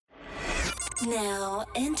Now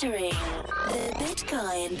entering the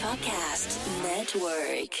Bitcoin Podcast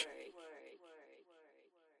Network.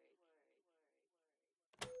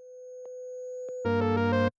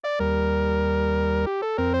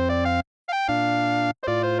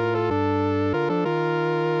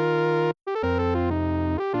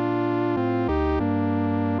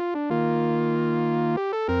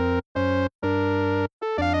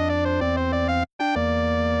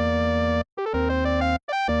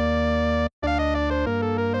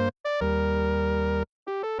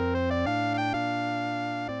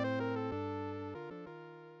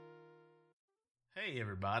 Hey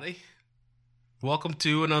everybody, welcome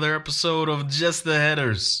to another episode of Just the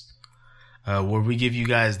Headers, where we give you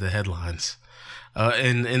guys the headlines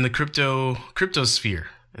in the crypto sphere,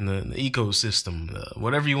 in the ecosystem,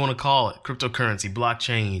 whatever you want to call it, cryptocurrency,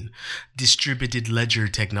 blockchain, distributed ledger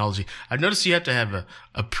technology. I've noticed you have to have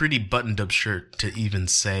a pretty buttoned up shirt to even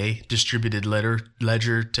say distributed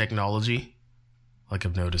ledger technology. Like,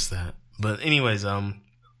 I've noticed that. But anyways,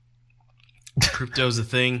 crypto's a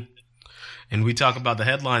thing. And we talk about the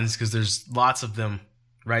headlines because there's lots of them.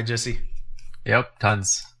 Right, Jesse? Yep,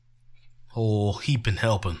 tons. Whole heap and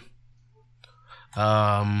helping.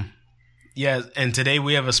 Yeah, and today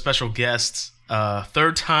we have a special guest.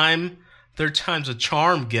 Third time's a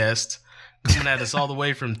charm guest coming at us all the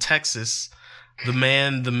way from Texas. The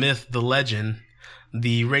man, the myth, the legend,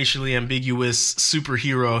 the racially ambiguous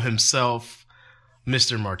superhero himself,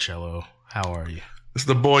 Mr. Marcello. How are you? It's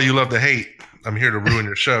the boy you love to hate. I'm here to ruin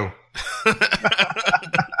your show.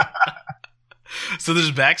 So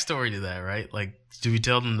there's backstory to that, right? Like, do we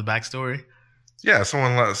tell them the backstory? Yeah,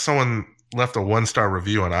 someone left a 1-star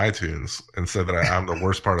review on iTunes and said that I'm the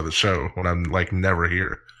worst part of the show when I'm like never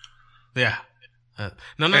here. Yeah.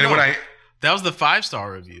 No. That was the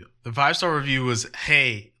 5-star review. The 5-star review was,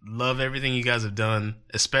 hey, love everything you guys have done,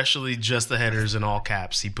 especially just the headers in all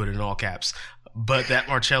caps. He put it in all caps. But that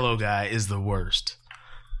Marcello guy is the worst.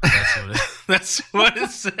 That's what it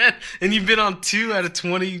said. And you've been on 2 out of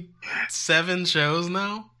 27 shows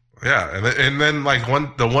now? Yeah, and then like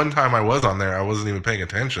the one time I was on there, I wasn't even paying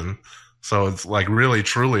attention. So it's like really,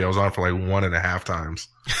 truly, I was on for like 1.5 times.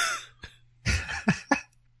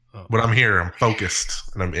 But I'm here, I'm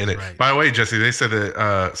focused, and I'm in it. Right. By the way, Jesse, they said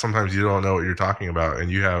that sometimes you don't know what you're talking about, and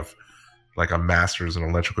you have like a master's in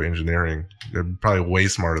electrical engineering. You're probably way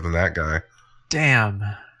smarter than that guy. Damn.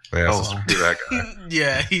 Yeah, so screw that guy.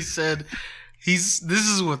 Yeah, he said this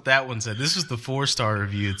is what that one said. This was the 4-star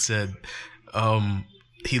review. It said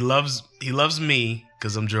he loves me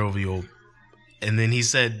because I'm jovial. And then he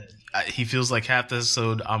said he feels like half the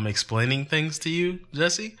episode I'm explaining things to you,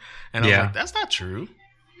 Jesse. And I was like, that's not true.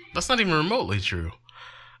 That's not even remotely true.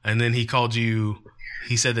 And then he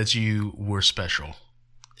said that you were special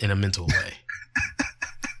in a mental way.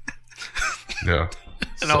 Yeah.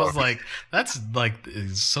 And I was like, that's like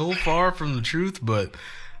so far from the truth, but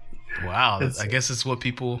wow, I guess it's what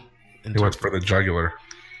people interpret. He went for the jugular.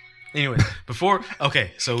 Anyway,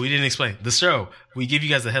 so we didn't explain the show. We give you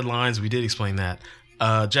guys the headlines. We did explain that.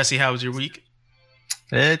 Jesse, how was your week?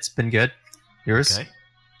 It's been good. Yours? Okay.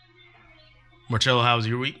 Marcello, how was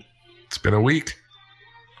your week? It's been a week.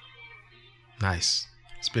 Nice.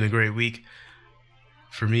 It's been a great week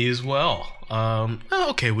for me as well.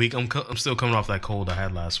 Okay week. I'm still coming off that cold I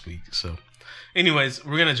had last week. So anyways,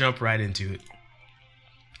 we're going to jump right into it.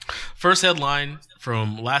 First headline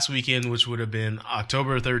from last weekend, which would have been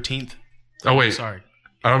October 13th. Oh, wait. Sorry.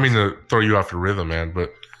 I don't mean to throw you off your rhythm, man,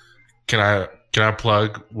 but can I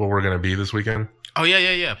plug what we're going to be this weekend? Oh,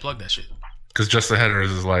 yeah. Plug that shit. Because Just the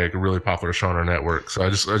Headers is like a really popular show on our network. So I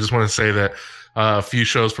just want to say that a few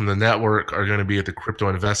shows from the network are going to be at the Crypto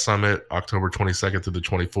Invest Summit, October 22nd to the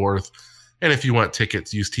 24th. And if you want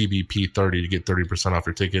tickets, use TBP30 to get 30% off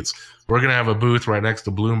your tickets. We're going to have a booth right next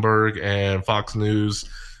to Bloomberg and Fox News.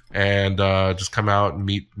 And just come out and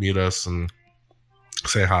meet us and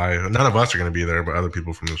say hi. None of us are going to be there, but other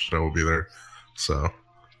people from the show will be there. So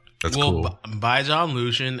that's cool. By John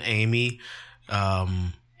Lucian, Amy,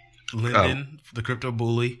 Lyndon, the Crypto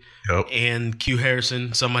Bully, yep, and Q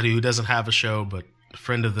Harrison, somebody who doesn't have a show, but a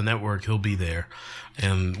friend of the network. He'll be there.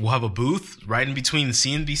 And we'll have a booth right in between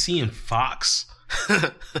CNBC and Fox.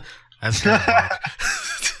 That's kind of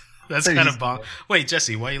that's kind of bomb. Wait,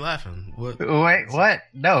 Jesse, why are you laughing? Wait, what?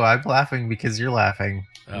 No, I'm laughing because you're laughing,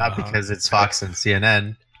 not because it's Fox and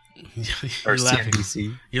CNN or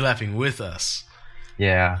CNBC. You're laughing with us.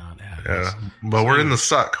 Yeah. Yeah. But we're in the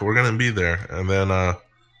suck. We're going to be there. And then,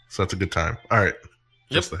 so that's a good time. All right.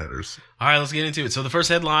 Just the headers. All right, let's get into it. So the first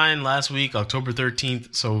headline last week, October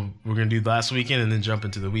 13th. So we're going to do last weekend and then jump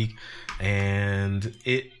into the week. And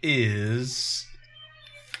it is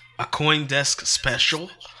a CoinDesk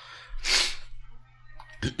special.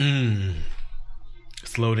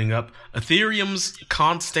 It's loading up. Ethereum's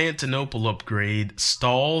Constantinople upgrade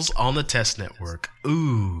stalls on the test network.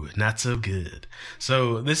 Ooh, not so good.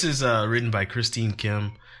 So this is written by Christine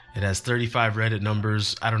Kim. It has 35 Reddit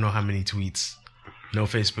numbers. I don't know how many tweets. No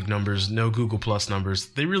Facebook numbers. No Google Plus numbers.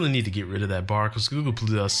 They really need to get rid of that bar because Google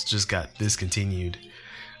Plus just got discontinued.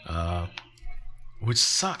 Which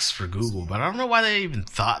sucks for Google, but I don't know why they even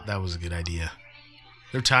thought that was a good idea.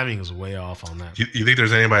 Their timing was way off on that. You think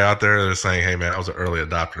there's anybody out there that's saying, hey, man, I was an early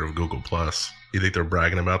adopter of Google Plus? You think they're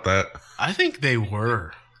bragging about that? I think they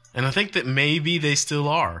were. And I think that maybe they still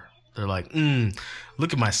are. They're like,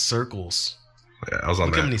 look at my circles. Yeah, I was on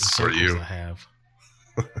look that. Look how many circles I have.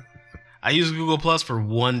 I used Google Plus for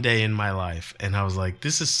one day in my life, and I was like,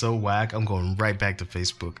 this is so whack. I'm going right back to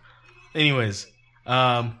Facebook. Anyways,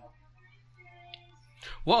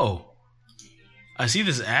 whoa. I see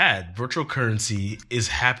this ad. Virtual currency is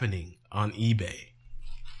happening on eBay.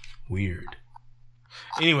 Weird.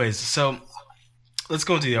 Anyways, so let's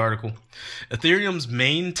go into the article. Ethereum's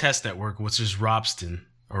main test network, which is Ropsten.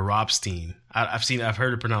 I've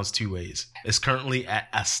heard it pronounced two ways. Is currently at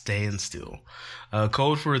a standstill.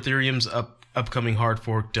 Code for Ethereum's upcoming hard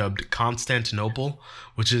fork, dubbed Constantinople,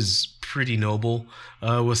 which is pretty noble,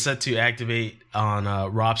 was set to activate on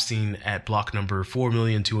Ropsten at block number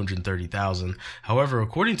 4,230,000. However,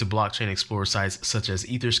 according to blockchain explorer sites such as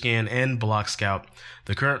Etherscan and BlockScout,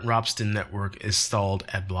 the current Ropsten network is stalled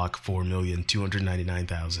at block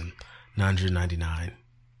 4,299,999.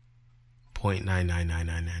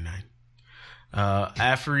 0.999999.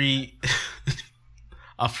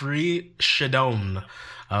 Afri Shadon,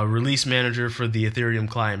 release manager for the Ethereum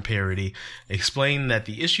client Parity, explained that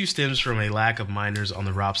the issue stems from a lack of miners on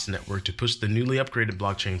the Ropsten network to push the newly upgraded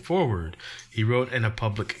blockchain forward. He wrote in a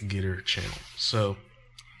public Gitter channel. So,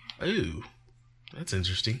 ooh, that's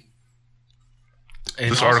interesting.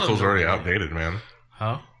 And this article's already outdated, man.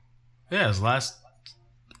 Huh? Yeah, it was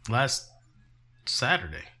last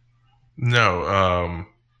Saturday. No,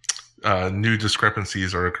 new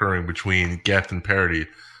discrepancies are occurring between Geth and Parity,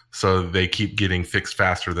 so they keep getting fixed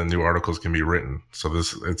faster than new articles can be written. So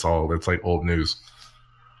it's like old news.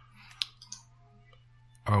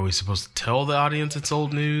 Are we supposed to tell the audience it's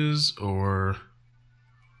old news, or?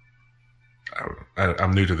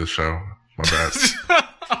 I'm new to this show. My bad.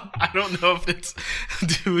 I don't know if it's.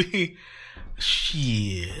 Do we?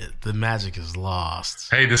 Shit, the magic is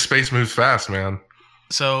lost. Hey, this space moves fast, man.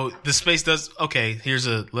 So the space does. Okay,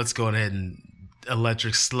 let's go ahead and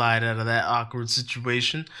electric slide out of that awkward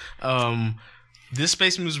situation. This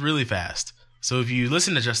space moves really fast. So if you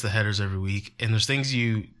listen to Just the Headers every week and there's things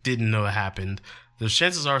you didn't know happened, there's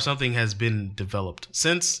chances are something has been developed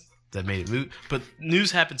since that made it move. But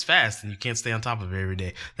news happens fast and you can't stay on top of it every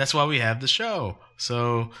day. That's why we have the show.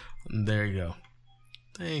 So there you go.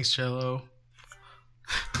 Thanks, Cello.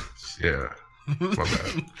 Yeah. My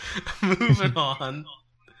bad. Moving on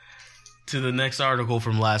to the next article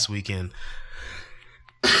from last weekend.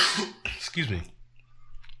 Excuse me.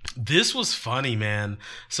 This was funny, man.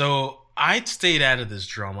 So I stayed out of this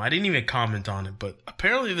drama. I didn't even comment on it, but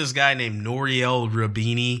apparently this guy named Nouriel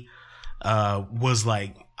Roubini was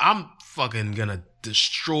like, I'm fucking gonna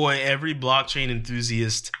destroy every blockchain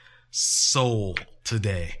enthusiast soul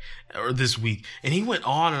today or this week. And he went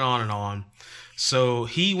on and on and on. So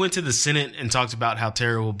he went to the Senate and talked about how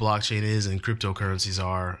terrible blockchain is and cryptocurrencies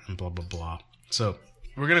are and blah, blah, blah. So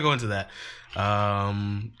we're going to go into that.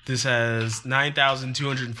 This has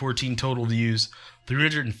 9,214 total views,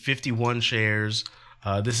 351 shares.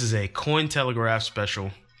 This is a Cointelegraph special.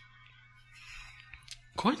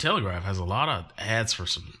 Cointelegraph has a lot of ads for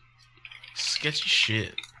some sketchy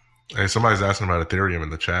shit. Hey, somebody's asking about Ethereum in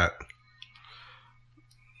the chat.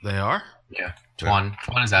 They are? Yeah. Twan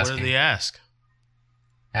is asking. What did they ask?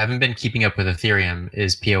 I haven't been keeping up with Ethereum.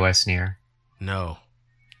 Is POS near? No.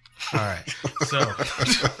 All right. So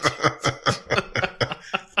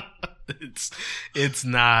it's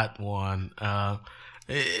not one.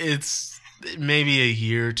 It's maybe a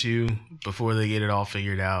year or two before they get it all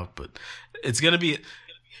figured out, but it's gonna be.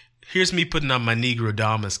 Here's me putting on my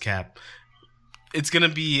Negrodamus cap. It's gonna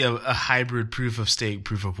be a hybrid proof of stake,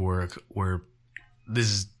 proof of work, where this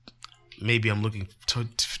is. Maybe I'm looking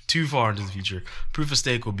too far into the future. Proof of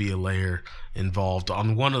stake will be a layer involved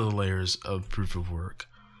on one of the layers of proof of work.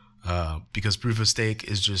 Because proof of stake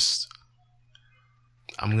is just,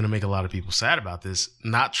 I'm going to make a lot of people sad about this,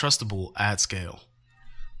 not trustable at scale.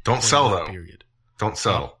 Don't sell, though. Period. Don't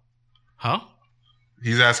sell. Huh?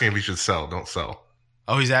 He's asking if he should sell. Don't sell.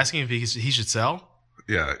 Oh, he's asking if he should sell?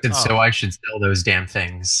 Yeah. And so I should sell those damn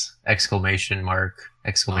things! Exclamation mark!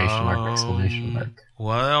 Exclamation mark! Exclamation mark!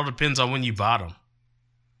 Well, it all depends on when you bought them.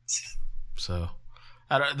 So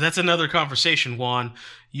that's another conversation, Juan.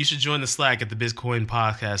 You should join the Slack at the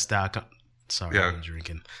BitcoinPodcast.com. Sorry, I'm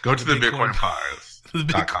drinking. Go to the Bitcoin Podcast.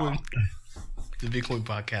 The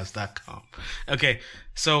BitcoinPodcast.com. Okay,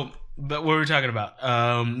 so but what were we talking about?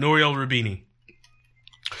 Nouriel Roubini.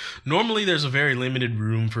 Normally, there's a very limited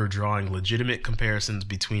room for drawing legitimate comparisons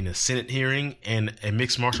between a Senate hearing and a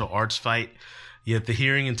mixed martial arts fight. Yet the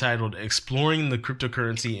hearing entitled "Exploring the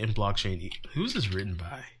Cryptocurrency and Blockchain." Who's this written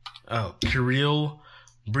by? Oh, Kirill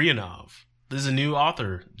Brianov. This is a new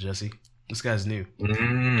author, Jesse. This guy's new.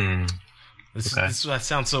 This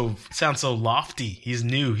sounds so lofty. He's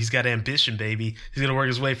new. He's got ambition, baby. He's gonna work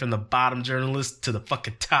his way from the bottom journalist to the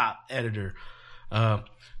fucking top editor.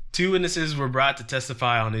 2 witnesses were brought to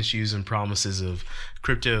testify on issues and promises of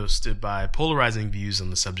crypto stood by polarizing views on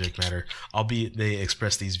the subject matter, albeit they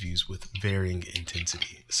expressed these views with varying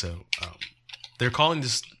intensity. So they're calling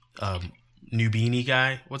this Nubini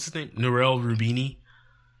guy. What's his name? Nouriel Roubini.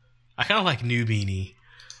 I kind of like Nubini.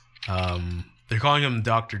 They're calling him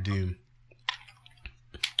Dr. Doom.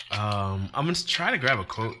 I'm going to try to grab a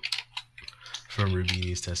quote from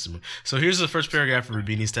Roubini's testimony. So here's the first paragraph of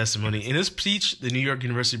Roubini's testimony. In his speech, the New York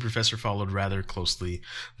University professor followed rather closely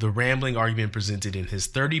the rambling argument presented in his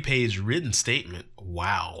 30-page written statement.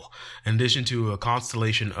 Wow. In addition to a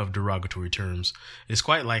constellation of derogatory terms, it's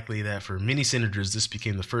quite likely that for many senators, this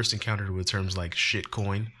became the first encounter with terms like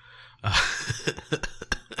shitcoin.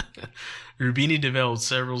 Roubini developed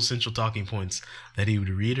several central talking points that he would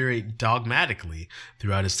reiterate dogmatically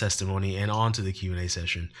throughout his testimony and on to the Q&A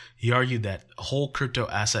session. He argued that the whole crypto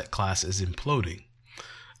asset class is imploding.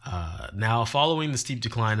 Now, following the steep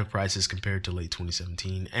decline of prices compared to late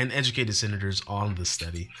 2017 and educated senators on the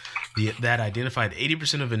study that identified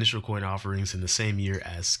 80% of initial coin offerings in the same year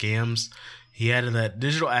as scams, he added that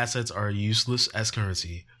digital assets are useless as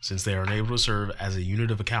currency since they are unable to serve as a unit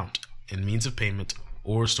of account and means of payment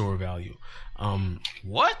or store value.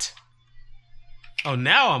 What? Oh,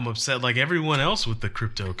 now I'm upset like everyone else with the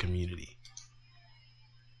crypto community.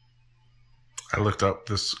 I looked up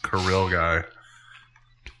this Kirill guy.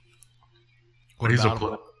 He's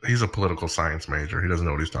a political science major. He doesn't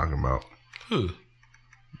know what he's talking about. Who?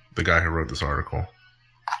 The guy who wrote this article.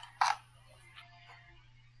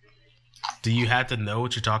 Do you have to know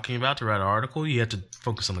what you're talking about to write an article? You have to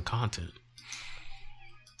focus on the content.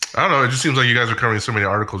 I don't know. It just seems like you guys are covering so many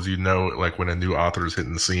articles. You know, like when a new author is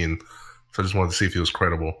hitting the scene. So I just wanted to see if he was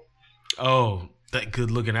credible. Oh, that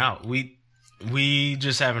good looking out. We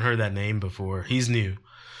just haven't heard that name before. He's new.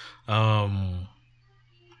 Yeah,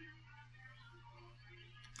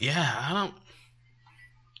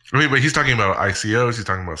 I mean, but he's talking about ICOs. He's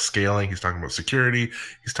talking about scaling. He's talking about security.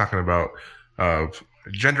 He's talking about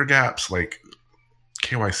gender gaps, like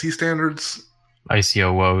KYC standards.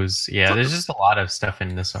 ICO woes. Yeah, there's just a lot of stuff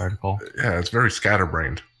in this article. Yeah, it's very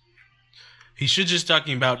scatterbrained. He should just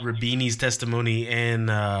talking about Roubini's testimony and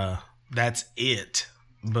that's it.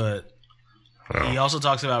 But he also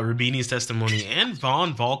talks about Roubini's testimony and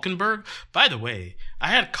Von Valkenburg. By the way, I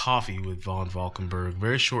had coffee with Von Valkenburg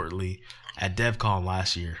very shortly at DevCon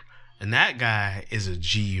last year. And that guy is a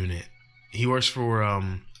G unit. He works for,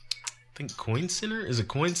 I think Coin Center? Is it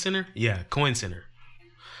Coin Center? Yeah, Coin Center.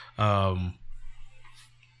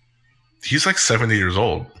 He's like 70 years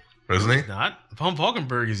old, isn't he? He's not. Von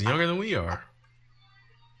Valkenburg is younger than we are.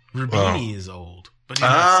 Roubini is old, but he's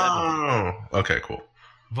not 70. Okay, cool.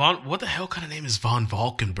 What the hell kind of name is Von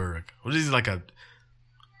Valkenburg? What is he, like a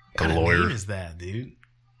kind of name is that, dude?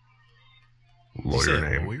 Lawyer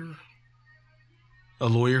name. Lawyer? A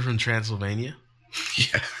lawyer from Transylvania?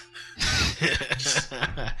 Yeah. just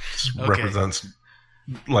represents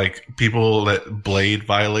like people that Blade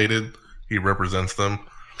violated. He represents them.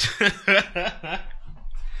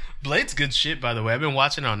 Blade's good shit, by the way. I've been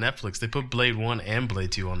watching it on Netflix. They put Blade 1 and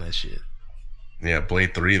Blade 2 on that shit. Yeah,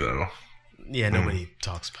 Blade 3 though. Yeah, nobody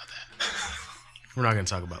talks about that. We're not going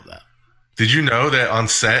to talk about that. Did you know that on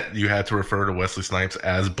set you had to refer to Wesley Snipes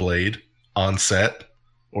as Blade on set,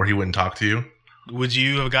 or he wouldn't talk to you? Would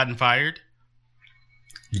you have gotten fired?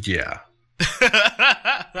 Yeah.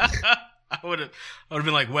 I would have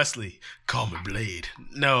been like, Wesley, call me Blade.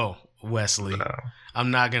 No, Wesley. No. I'm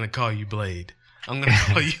not gonna call you Blade. I'm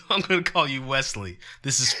gonna call you Wesley.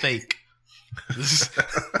 This is fake.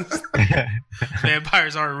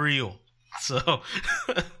 Vampires aren't real. So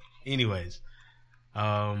anyways. Is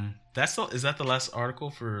that the last article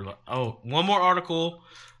for one more article.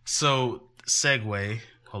 So segue.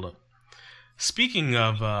 Hold up. Speaking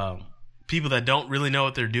of people that don't really know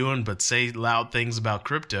what they're doing but say loud things about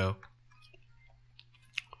crypto.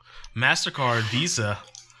 MasterCard, Visa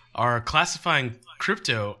are classifying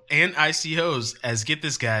crypto and ICOs as, get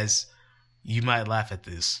this, guys, you might laugh at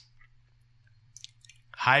this,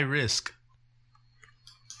 high risk.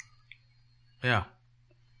 Yeah.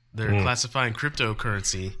 They're classifying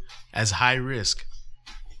cryptocurrency as high risk.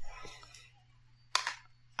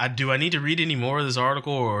 Do I need to read any more of this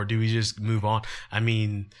article, or do we just move on? I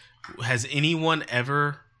mean, has anyone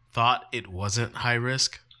ever thought it wasn't high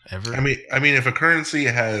risk? Ever? I mean, if a currency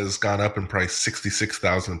has gone up in price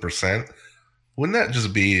 66,000%, wouldn't that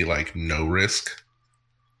just be like no risk?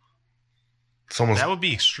 That would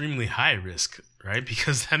be extremely high risk, right?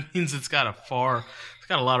 Because that means it's got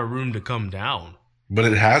a lot of room to come down. But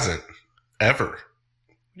it hasn't ever.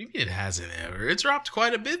 What do you mean it hasn't ever? It dropped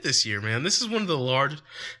quite a bit this year, man. This is one of the largest.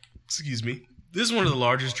 This is one of the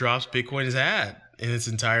largest drops Bitcoin has had in its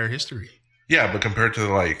entire history. Yeah, but compared to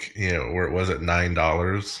where it was at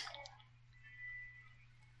 $9,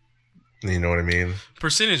 you know what I mean?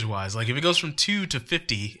 Percentage wise, like if it goes from 2 to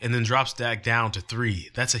 50 and then drops back down to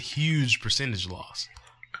 3, that's a huge percentage loss.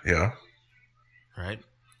 Yeah. Right.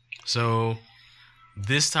 So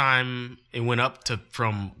this time it went up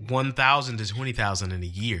from 1,000 to 20,000 in a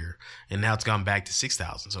year, and now it's gone back to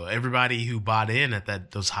 6,000. So everybody who bought in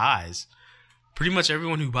at those highs, pretty much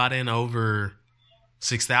everyone who bought in over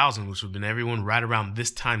 6,000, which would have been everyone right around this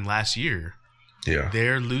time last year,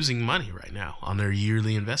 they're losing money right now on their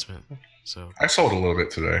yearly investment. So I sold a little bit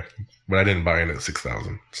today, but I didn't buy in at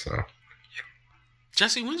 6,000. So,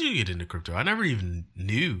 Jesse, when did you get into crypto? I never even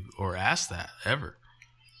knew or asked that ever.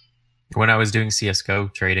 When I was doing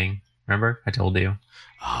CSGO trading, remember? I told you.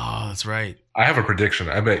 Oh, that's right. I have a prediction.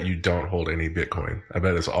 I bet you don't hold any Bitcoin. I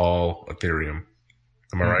bet it's all Ethereum.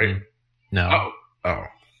 Am I right? No. Oh.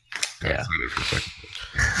 Got Yeah. excited for a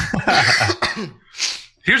second.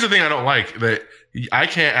 Here's the thing I don't like, that I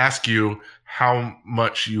can't ask you how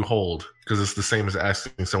much you hold, because it's the same as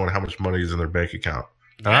asking someone how much money is in their bank account.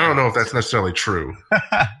 And I don't know if that's necessarily true.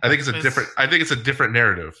 I think it's a different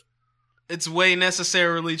narrative. It's way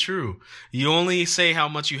necessarily true. You only say how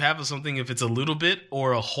much you have of something if it's a little bit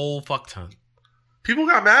or a whole fuck ton. People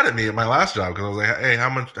got mad at me at my last job because I was like, "Hey, how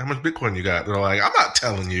much Bitcoin you got?" They're like, "I'm not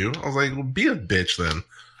telling you." I was like, "Well, be a bitch then."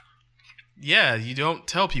 Yeah, you don't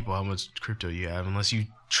tell people how much crypto you have unless you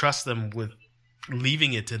trust them with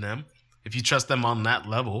leaving it to them. If you trust them on that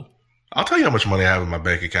level. I'll tell you how much money I have in my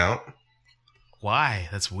bank account. Why?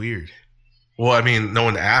 That's weird. Well, I mean, no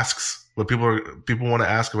one asks, but people want to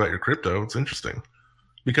ask about your crypto. It's interesting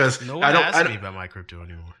because no one asks me about my crypto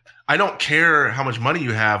anymore. I don't care how much money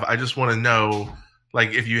you have. I just want to know,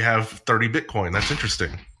 like, if you have 30 Bitcoin. That's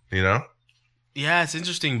interesting, you know? Yeah, it's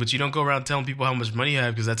interesting, but you don't go around telling people how much money you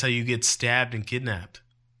have because that's how you get stabbed and kidnapped.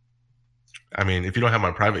 I mean, if you don't have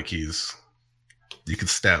my private keys, you could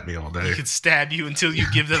stab me all day. They could stab you until you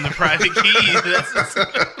give them the private key.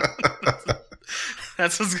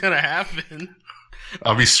 That's what's going to happen.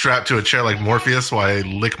 I'll be strapped to a chair like Morpheus while I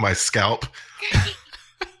lick my scalp.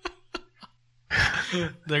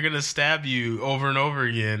 They're going to stab you over and over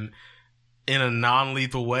again in a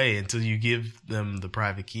non-lethal way until you give them the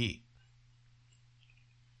private key.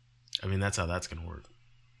 I mean, that's how that's going to work.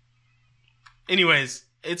 Anyways,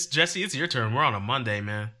 Jesse, it's your turn. We're on a Monday,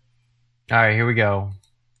 man. All right, here we go.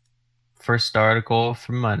 First article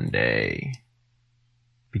for Monday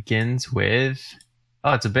begins with...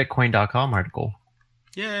 Oh, it's a Bitcoin.com article.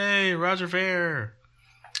 Yay, Roger Ver.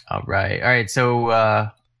 All right. So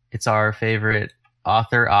it's our favorite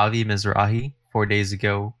author, Avi Mizrahi, 4 days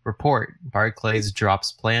ago. Report, Barclays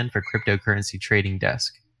drops plan for cryptocurrency trading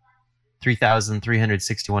desk.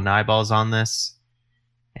 3,361 eyeballs on this.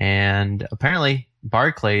 And apparently,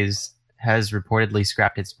 Barclays has reportedly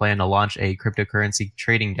scrapped its plan to launch a cryptocurrency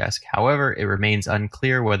trading desk. However, it remains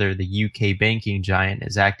unclear whether the UK banking giant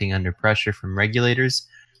is acting under pressure from regulators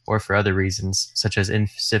or for other reasons, such as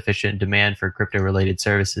insufficient demand for crypto-related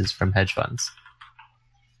services from hedge funds.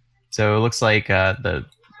 So it looks like one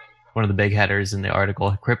of the big headers in the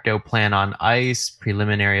article, crypto plan on ice,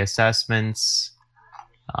 preliminary assessments.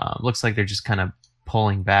 Looks like they're just kind of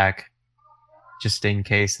pulling back just in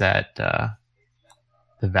case that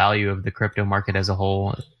the value of the crypto market as a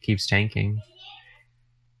whole keeps tanking.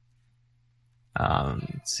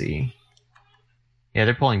 Let's see. Yeah,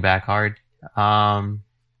 they're pulling back hard.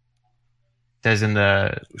 Says in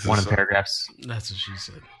the one of the paragraphs. That's what she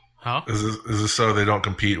said. Huh? Is this so they don't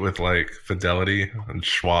compete with like Fidelity and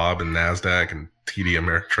Schwab and NASDAQ and TD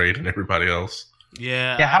Ameritrade and everybody else?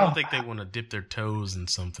 Yeah, I don't think they want to dip their toes in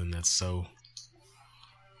something that's so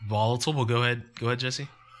volatile. Well, go ahead, Jesse.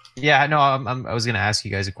 Yeah, no, I was going to ask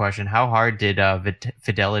you guys a question. How hard did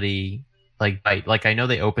Fidelity bite? Like, I know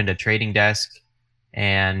they opened a trading desk,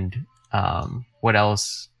 and what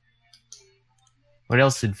else? What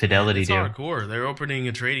else did Fidelity do? It's hardcore. They're opening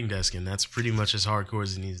a trading desk, and that's pretty much as hardcore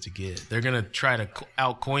as it needs to get. They're gonna try to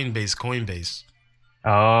out Coinbase.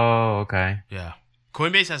 Oh, okay. Yeah,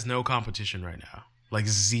 Coinbase has no competition right now, like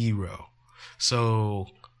zero. So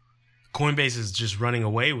Coinbase is just running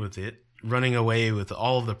away with it, running away with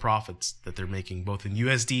all of the profits that they're making, both in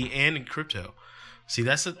USD and in crypto. See,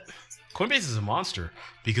 Coinbase is a monster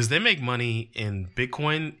because they make money in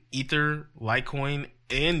Bitcoin, Ether, Litecoin,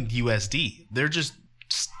 and USD. They're just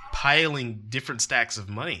piling different stacks of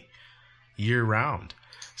money year round.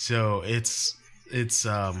 So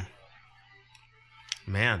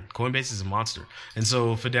man, Coinbase is a monster. And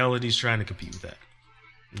so Fidelity's trying to compete with that.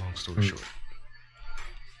 Long story short.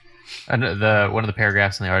 And one of the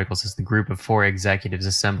paragraphs in the article says the group of 4 executives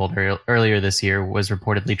assembled earlier this year was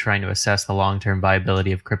reportedly trying to assess the long-term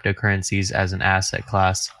viability of cryptocurrencies as an asset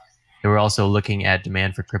class. They were also looking at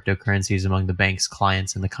demand for cryptocurrencies among the bank's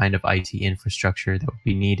clients and the kind of IT infrastructure that would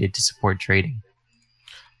be needed to support trading.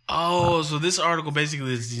 Oh, so this article basically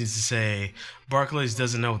needs to say Barclays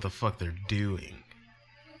doesn't know what the fuck they're doing.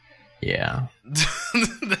 Yeah.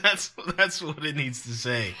 That's what it needs to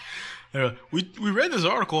say. We read this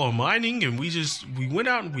article on mining, and we went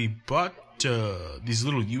out and we bought these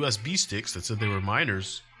little USB sticks that said they were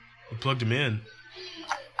miners. We plugged them in.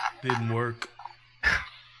 Didn't work.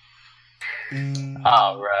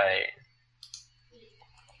 All right.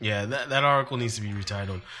 Yeah, that article needs to be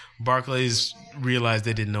retitled. Barclays realized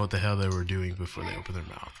they didn't know what the hell they were doing before they opened their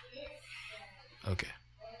mouth. Okay.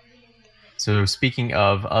 So speaking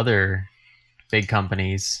of other big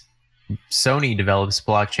companies, Sony develops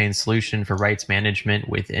blockchain solution for rights management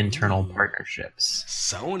with internal partnerships.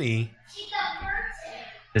 Sony?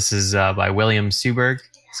 This is by William Suberg.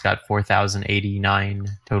 It's got 4,089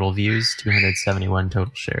 total views, 271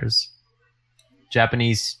 total shares.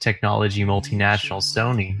 Japanese technology multinational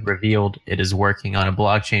Sony revealed it is working on a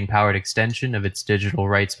blockchain-powered extension of its digital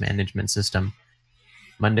rights management system.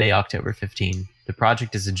 Monday, October 15. The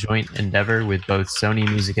project is a joint endeavor with both Sony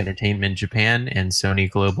Music Entertainment Japan and Sony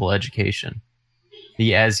Global Education.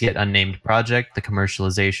 The as-yet unnamed project, the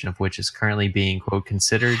commercialization of which is currently being, quote,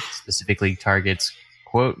 considered, specifically targets,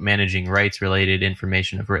 quote, managing rights-related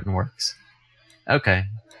information of written works. Okay.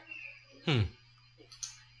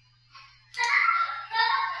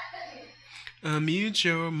 Mute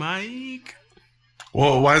your mic.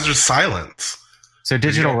 Well, why is there silence? So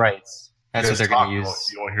digital rights. That's what they're going to use.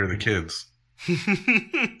 You won't hear the kids.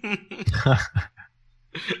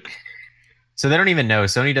 So they don't even know.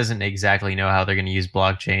 Sony doesn't exactly know how they're going to use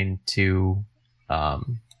blockchain to, I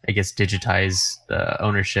guess, digitize the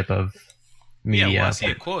ownership of media. Yeah, well, I see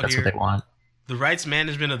a quote That's here. what they want. The rights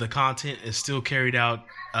management of the content is still carried out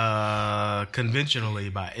conventionally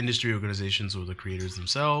by industry organizations or the creators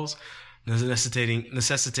themselves,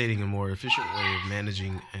 necessitating a more efficient way of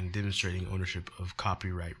managing and demonstrating ownership of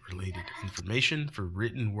copyright-related information for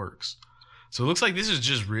written works. So it looks like this is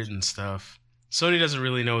just written stuff. Sony doesn't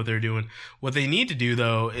really know what they're doing. What they need to do,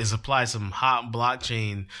 though, is apply some hot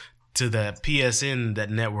blockchain to that PSN,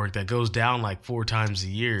 that network that goes down like 4 times a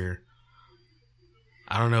year.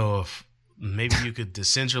 I don't know if maybe you could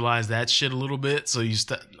decentralize that shit a little bit. So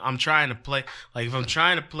I'm trying to play, like if I'm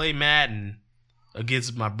trying to play Madden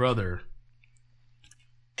against my brother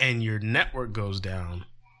and your network goes down,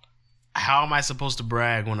 how am I supposed to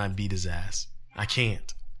brag when I beat his ass? I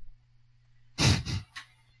can't.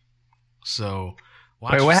 So,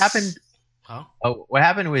 wait, what happened? Huh? Oh, what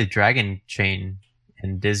happened with Dragon Chain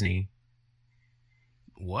and Disney?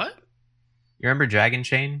 What? You remember Dragon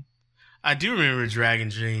Chain? I do remember Dragon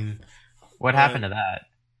Chain. What happened to that?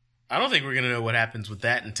 I don't think we're gonna know what happens with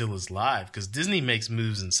that until it's live, because Disney makes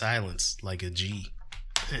moves in silence like a G.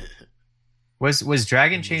 Was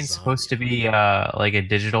Dragon Chain supposed to be like a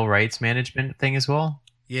digital rights management thing as well?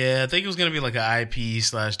 Yeah, I think it was gonna be like an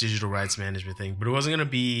IP/digital rights management thing, but it wasn't gonna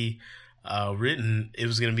be written. It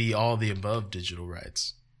was gonna be all the above digital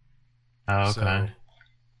rights. Oh, okay. So,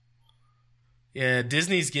 yeah,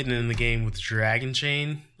 Disney's getting in the game with Dragon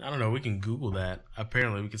Chain. I don't know. We can Google that.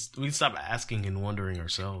 Apparently, we can stop asking and wondering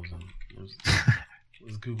ourselves.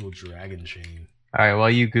 Let's Google Dragon Chain. All right. While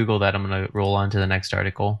you Google that, I'm going to roll on to the next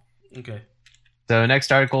article. Okay. So next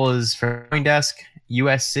article is from CoinDesk.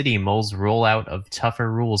 U.S. city mulls rollout of tougher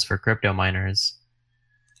rules for crypto miners.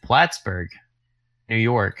 Plattsburgh, New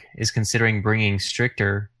York, is considering bringing in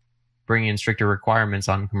stricter requirements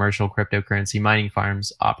on commercial cryptocurrency mining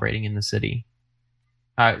farms operating in the city.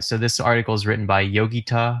 So this article is written by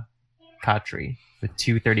Yogita Khatri with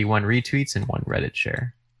 231 retweets and 1 Reddit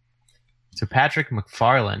share. So Patrick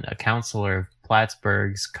McFarland, a councillor of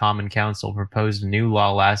Plattsburgh's Common Council, proposed a new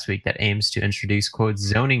law last week that aims to introduce, quote,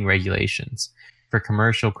 zoning regulations for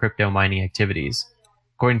commercial crypto mining activities.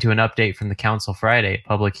 According to an update from the council Friday, a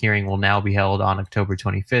public hearing will now be held on October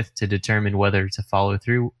 25th to determine whether to follow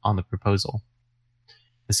through on the proposal.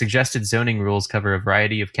 The suggested zoning rules cover a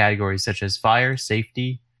variety of categories such as fire,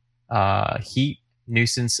 safety, heat,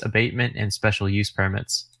 nuisance abatement, and special use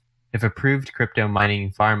permits. If approved, crypto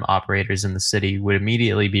mining farm operators in the city would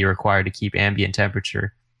immediately be required to keep ambient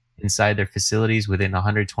temperature inside their facilities within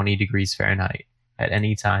 120 degrees Fahrenheit at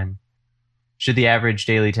any time. Should the average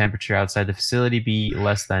daily temperature outside the facility be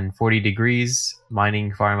less than 40 degrees,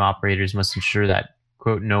 mining farm operators must ensure that,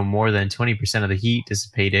 quote, no more than 20% of the heat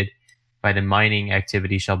dissipated by the mining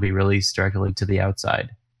activity shall be released directly to the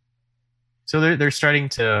outside. So they're starting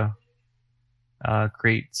to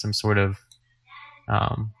create some sort of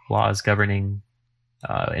laws governing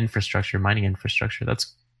infrastructure, mining infrastructure.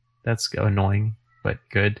 That's annoying, but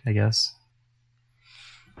good, I guess.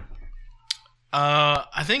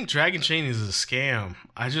 I think Dragon Chain is a scam.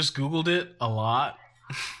 I just Googled it a lot.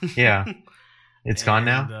 Yeah. It's gone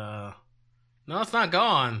now? No, it's not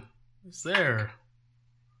gone. It's there.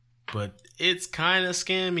 But it's kind of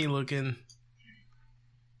scammy looking.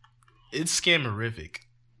 It's scammerific.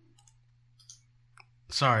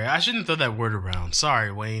 Sorry, I shouldn't throw that word around.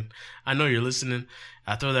 Sorry, Wayne. I know you're listening.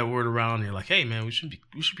 I throw that word around and you're like, hey man, we should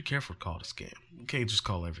be careful to call it a scam. We can't just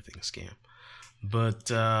call everything a scam. But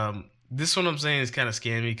this one I'm saying is kind of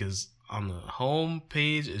scammy because on the home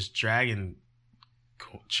page is Dragon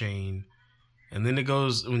Chain, and then it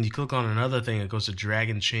goes, when you click on another thing, it goes to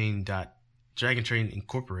Dragon Chain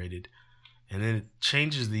Incorporated, and then it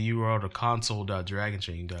changes the URL to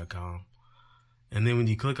console.dragonchain.com. And then when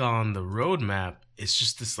you click on the roadmap, it's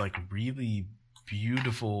just this like really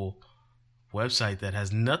beautiful website that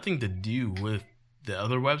has nothing to do with the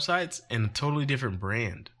other websites and a totally different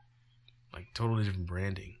brand, like totally different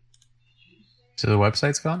branding. So the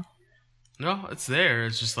website's gone? No, it's there.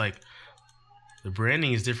 It's just like the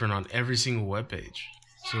branding is different on every single webpage.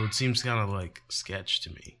 So it seems kind of like sketch to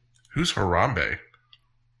me. Who's Harambe?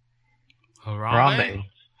 Harambe?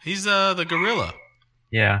 He's the gorilla.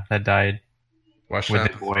 Yeah, that died. Why should I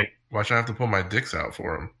have to put my dicks out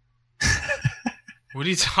for him? What are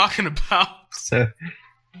you talking about? So,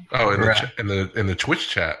 in the Twitch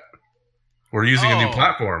chat, we're using a new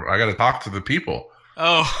platform. I got to talk to the people.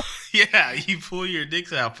 Oh, yeah, you pull your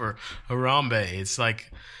dicks out for Harambe. It's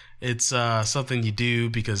like it's something you do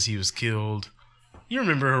because he was killed. You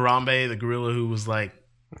remember Harambe, the gorilla who was like?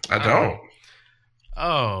 I don't.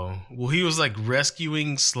 Oh, well, he was like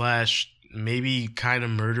rescuing / maybe kind of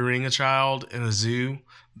murdering a child in a zoo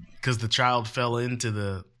because the child fell into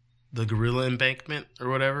the gorilla embankment or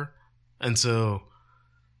whatever. And so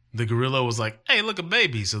the gorilla was like, hey, look, a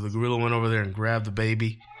baby. So the gorilla went over there and grabbed the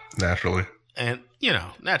baby. Naturally. And,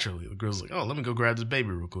 naturally, the gorilla's like, oh, let me go grab this baby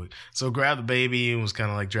real quick. So grabbed the baby and was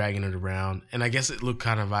kind of like dragging it around. And I guess it looked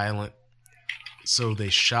kind of violent. So they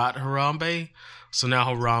shot Harambe. So now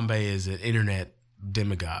Harambe is an internet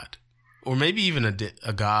demigod. Or maybe even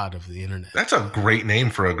a god of the internet. That's a great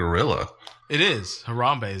name for a gorilla. It is.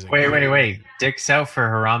 Harambe is. Wait. Dicks Out for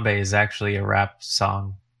Harambe is actually a rap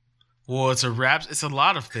song. Well, it's a rap. It's a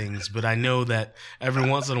lot of things, but I know that every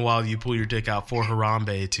once in a while you pull your dick out for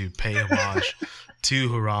Harambe to pay homage to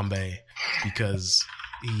Harambe because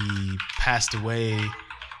he passed away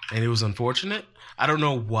and it was unfortunate. I don't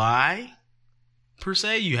know why, per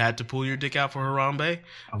se, you had to pull your dick out for Harambe.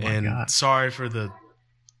 Oh my God. Sorry for the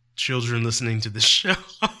children listening to this show.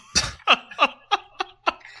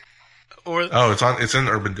 It's in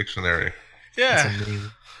Urban Dictionary. Yeah.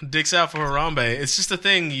 Dicks out for Harambe. It's just a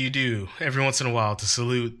thing you do every once in a while to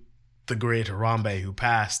salute the great Harambe who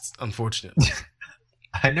passed, unfortunately.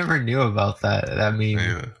 I never knew about that. I mean,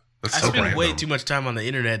 Yeah. That's I so spend random. way too much time on the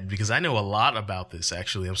internet because I know a lot about this,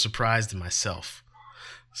 actually. I'm surprised in myself.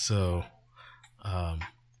 So,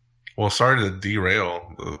 Well, sorry to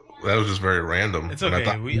derail. That was just very random. It's And okay.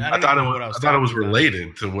 I thought it was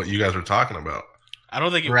related to what you guys were talking about. I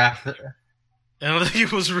don't think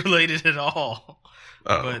it was related at all.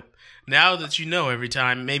 Oh. But now that you know, every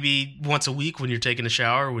time, maybe once a week when you're taking a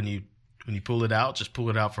shower, when you pull it out, just pull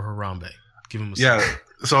it out for Harambe. Give him a Yeah.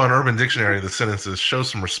 So in Urban Dictionary, the sentence is, show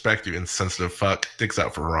some respect, you insensitive fuck. Dicks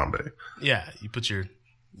out for Harambe. Yeah, you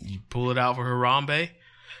pull it out for Harambe,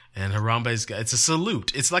 and it's a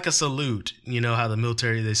salute. It's like a salute. You know how the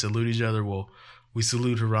military, they salute each other? Well, we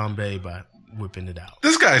salute Harambe by whipping it out.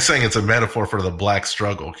 This guy's saying it's a metaphor for the black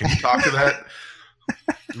struggle. Can you talk to that?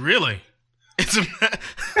 Really? It's a.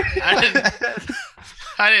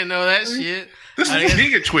 I didn't know that shit.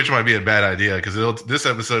 Being at Twitch might be a bad idea because this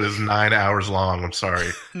episode is 9 hours long. I'm sorry.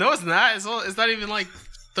 No, it's not. It's not even like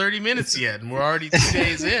 30 minutes yet, and we're already 2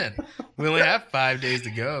 days in. We only have 5 days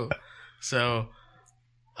to go. So,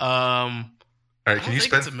 all right. Can you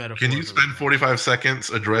spend 45 seconds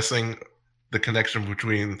addressing the connection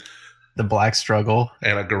between the black struggle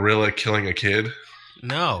and a gorilla killing a kid?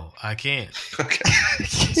 No, I can't. Okay.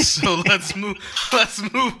 So let's move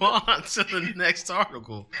on to the next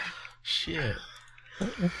article. Shit. All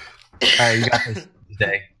right, you got this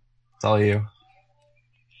today. It's all you.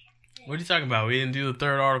 What are you talking about? We didn't do the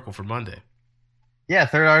third article for Monday. Yeah,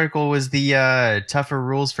 third article was the tougher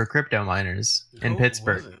rules for crypto miners in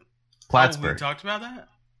Pittsburgh. Plattsburgh. We talked about that?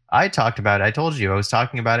 I talked about it. I told you. I was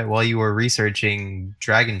talking about it while you were researching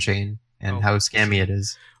Dragon Chain and how scammy it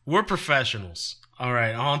is. We're professionals. All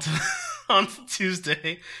right, on to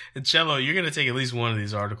Tuesday. And Cello, you're going to take at least one of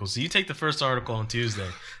these articles. So you take the first article on Tuesday.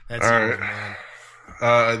 That's all right. Man.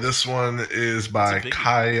 This one is by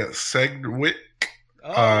Kai Segwick.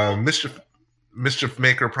 Mischief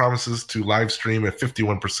Maker promises to live stream a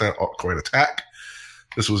 51% altcoin attack.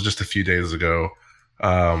 This was just a few days ago.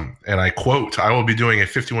 And I quote, "I will be doing a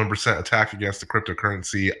 51% attack against the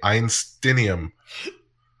cryptocurrency Einsteinium."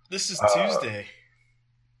 This is Tuesday.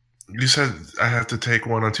 You said I have to take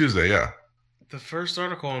one on Tuesday, yeah. The first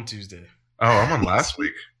article on Tuesday. Oh, I'm on last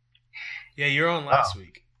week. Yeah, you're on last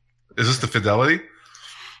week. Is this the Fidelity?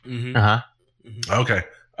 Mm-hmm. Uh-huh. Mm-hmm. Okay.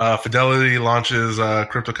 Fidelity launches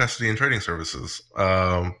crypto custody and trading services.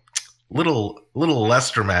 Little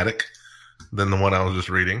less dramatic than the one I was just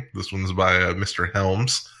reading. This one's by Mr.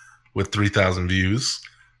 Helms with 3,000 views.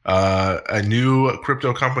 A new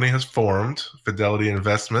crypto company has formed. Fidelity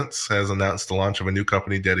Investments has announced the launch of a new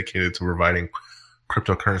company dedicated to providing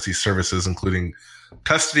cryptocurrency services, including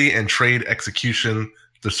custody and trade execution.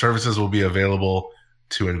 The services will be available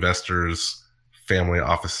to investors, family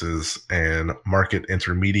offices, and market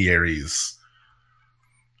intermediaries.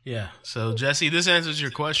 Yeah. So, Jesse, this answers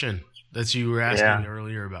your question that you were asking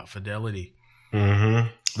earlier about Fidelity. Mm-hmm.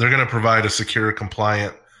 They're going to provide a secure,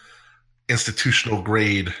 compliant, institutional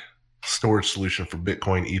grade storage solution for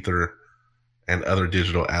Bitcoin, Ether, and other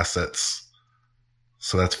digital assets.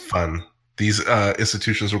 So that's fun. These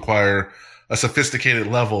institutions require a sophisticated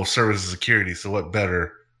level of service and security. So what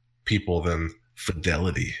better people than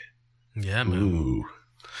Fidelity? Yeah, man. Ooh.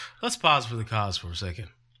 Let's pause for the cause for a second.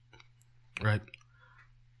 Right?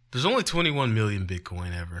 There's only 21 million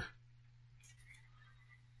Bitcoin ever.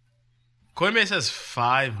 Coinbase has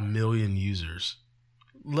 5 million users.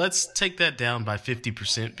 Let's take that down by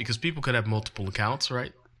 50% because people could have multiple accounts,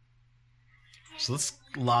 right? So let's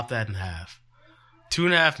lop that in half.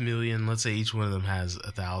 2.5 million, let's say each one of them has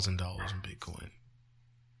 $1,000 in Bitcoin.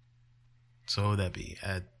 So what would that be?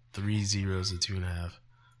 Add 3 zeros to 2.5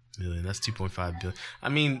 million. That's 2.5 billion. I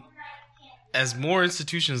mean, as more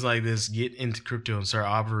institutions like this get into crypto and start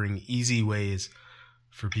offering easy ways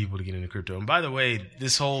for people to get into crypto. And by the way,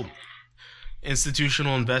 this whole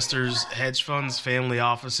institutional investors, hedge funds, family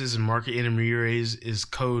offices, and market intermediaries is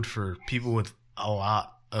code for people with a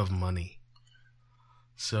lot of money.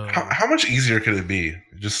 So how much easier could it be?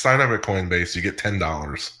 Just sign up at Coinbase, you get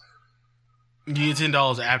 $10. You get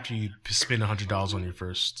 $10 after you spend $100 on your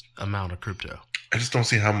first amount of crypto. I just don't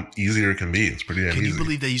see how easier it can be. It's pretty easy. Can you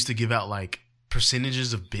believe they used to give out like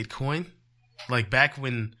percentages of Bitcoin? Like back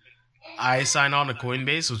when I signed on to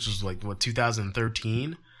Coinbase, which was like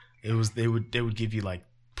 2013. It was they would give you like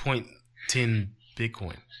 0.10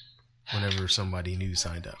 Bitcoin whenever somebody new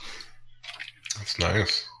signed up. That's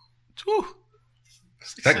nice. Whew.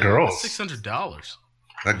 That girl's $600.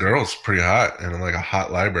 That girl's pretty hot in like a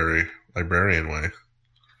hot librarian way.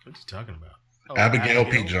 What are you talking about? Oh, Abigail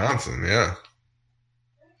P. Johnson, yeah.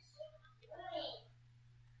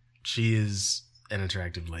 She is an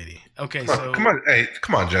attractive lady. Okay,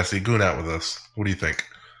 come on, Jesse, goon out with us. What do you think?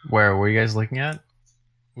 Where were you guys looking at?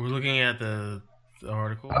 We're looking at the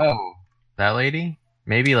article. Oh, that lady?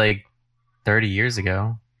 Maybe like 30 years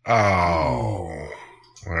ago. Oh,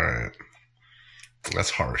 all right. That's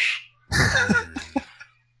harsh.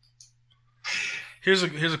 Here's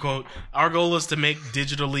a quote. Our goal is to make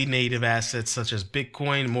digitally native assets such as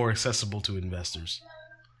Bitcoin more accessible to investors.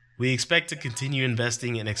 We expect to continue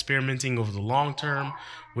investing and experimenting over the long term,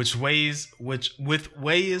 with ways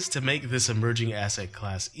to make this emerging asset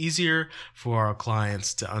class easier for our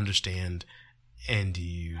clients to understand and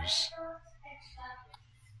use.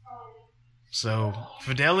 So,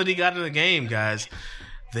 Fidelity got in the game, guys.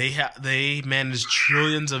 They manage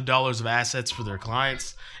trillions of dollars of assets for their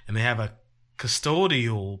clients, and they have a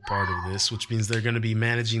custodial part of this, which means they're going to be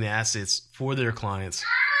managing the assets for their clients,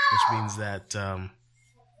 which means that,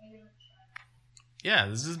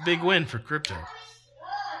 this is a big win for crypto.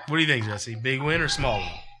 What do you think, Jesse? Big win or small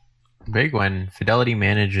win? Big win. Fidelity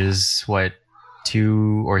manages what,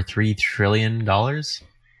 $2 or $3 trillion. So It's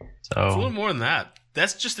a little more than that.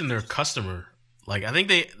 That's just in their customer. Like I think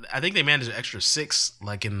they manage an extra 6,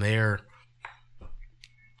 like in their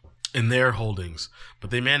holdings, but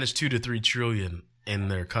they manage 2 to 3 trillion in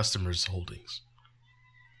their customers' holdings.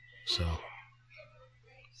 So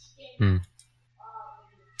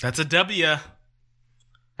that's a W.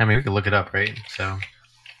 I mean, we could look it up, right? So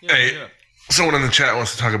Yeah, Hey. yeah. Someone in the chat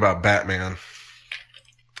wants to talk about Batman.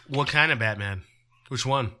 What kind of Batman? Which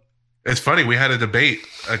one? It's funny, we had a debate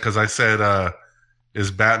because I said, is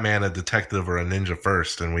Batman a detective or a ninja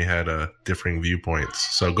first? And we had differing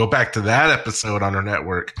viewpoints. So go back to that episode on our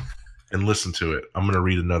network and listen to it. I'm going to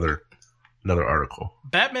read another article.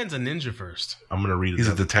 Batman's a ninja first. I'm going to read. He's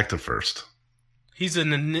a detective first. He's a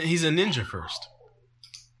ninja first.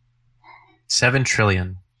 7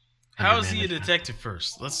 trillion. How under is he a management. detective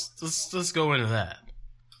first? Let's go into that.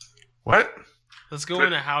 What? Let's go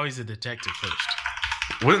into how he's a detective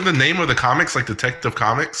first. Wasn't the name of the comics like Detective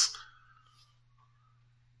Comics?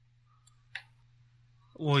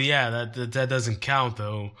 Well, yeah, that doesn't count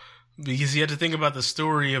though, because you have to think about the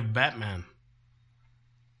story of Batman.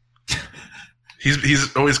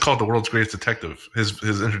 He's always called the world's greatest detective. His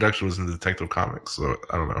introduction was in the Detective Comics, so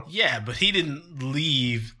I don't know. Yeah, but he didn't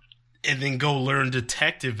leave and then go learn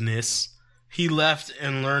detectiveness. He left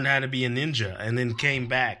and learned how to be a ninja, and then came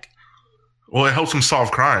back. Well, it helps him solve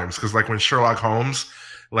crimes because, like, when Sherlock Holmes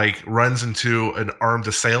runs into an armed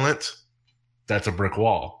assailant, that's a brick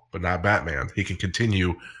wall, but not Batman. He can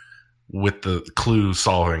continue with the clue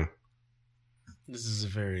solving. This is a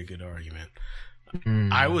very good argument.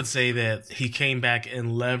 Hmm. I would say that he came back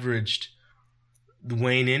and leveraged the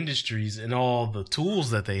Wayne Industries and all the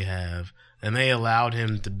tools that they have, and they allowed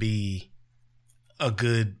him to be a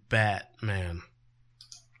good Batman,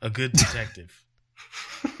 a good detective.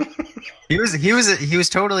 He was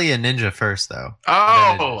totally a ninja first, though.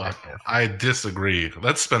 Oh, I disagree.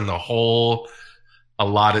 Let's spend the whole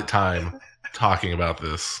allotted time talking about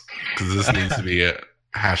this because this needs to be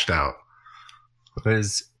hashed out.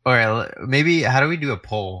 All right, maybe how do we do a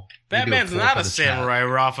poll? We do Batman's poll not for a the chat. samurai,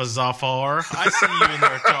 Rafa Zafar. I see you in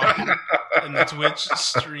there talking in the Twitch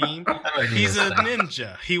stream. He's a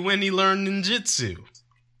ninja. He learned ninjutsu.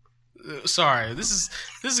 Sorry, this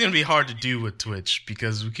is gonna be hard to do with Twitch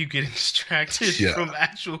because we keep getting distracted from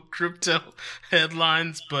actual crypto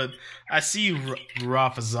headlines. But I see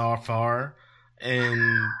Rafa Zafar,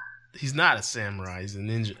 and he's not a samurai. He's a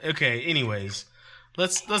ninja. Okay. Anyways,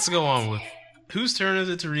 let's go on with whose turn is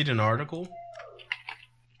it to read an article?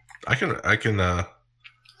 I can. Are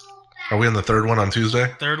we on the third one on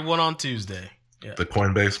Tuesday? Third one on Tuesday. Yeah. The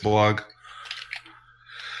Coinbase blog.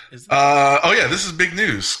 Is that- Oh yeah, this is big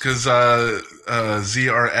news because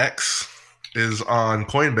ZRX is on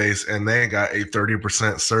Coinbase and they got a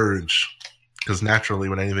 30% surge. Because naturally,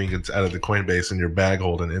 when anything gets out of the Coinbase in your bag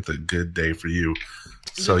holding, it's a good day for you.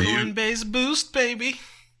 So the you Coinbase boost, baby.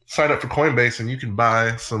 sign up for Coinbase and you can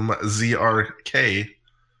buy some ZRK.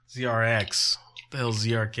 ZRX. What the hell is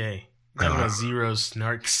ZRK? Talking about zero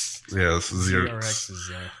snarks. Yeah, this is ZRX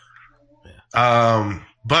is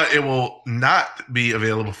but it will not be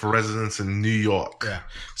available for residents in New York. yeah.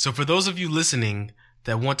 So for those of you listening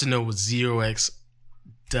that want to know what ZeroX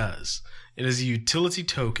does, it is a utility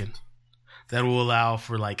token that will allow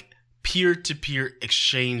for peer-to-peer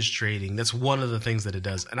exchange trading. That's one of the things that it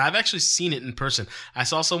does. And I've actually seen it in person. I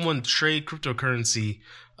saw someone trade cryptocurrency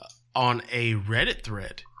on a Reddit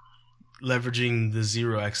thread leveraging the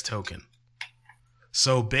ZeroX token.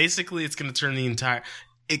 So basically it's going to turn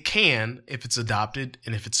it can, if it's adopted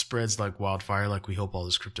and if it spreads like wildfire, like we hope all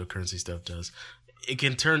this cryptocurrency stuff does, it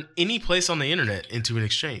can turn any place on the internet into an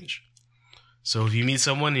exchange. So if you meet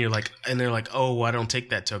someone and they're like, oh, well, I don't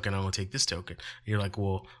take that token, I want to take this token. And you're like,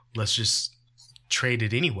 well, let's just trade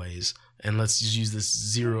it anyways. And let's just use this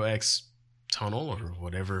ZeroX tunnel or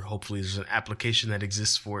whatever. Hopefully there's an application that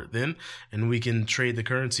exists for it then. And we can trade the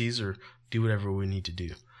currencies or do whatever we need to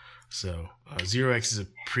do. So ZeroX is a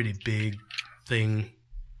pretty big thing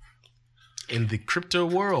in the crypto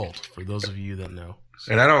world, for those of you that know.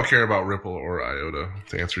 And I don't care about Ripple or IOTA,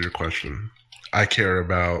 to answer your question. I care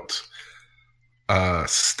about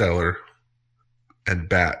Stellar and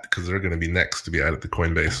BAT because they're going to be next to be added to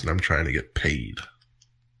Coinbase, and I'm trying to get paid.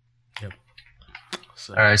 Yep.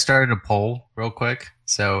 So, All right, I started a poll real quick.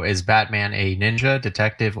 So is Batman a ninja,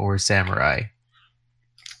 detective, or samurai?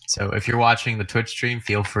 So if you're watching the Twitch stream,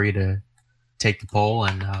 feel free to take the poll,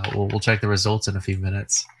 and we'll check the results in a few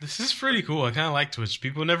minutes. This is pretty cool. I kind of like Twitch.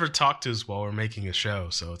 People never talk to us while we're making a show,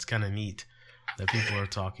 so it's kind of neat that people are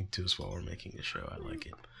talking to us while we're making a show. I like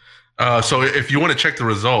it. So if you want to check the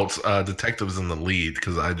results, Detective's in the lead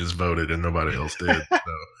because I just voted and nobody else did. So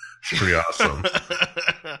it's pretty awesome.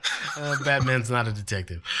 Batman's not a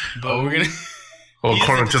detective, but we're gonna. Well, He's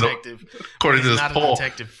according a to detective. according to He's this not poll, a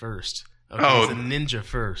detective first. Okay, Oh. he's a ninja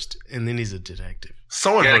first, and then he's a detective.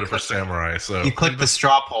 someone Yeah, voted for Samurai. So You click the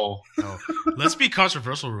straw poll. Oh, let's be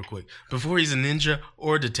controversial real quick. Before he's a ninja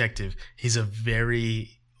or a detective, he's a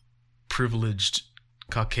very privileged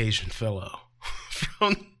Caucasian fellow.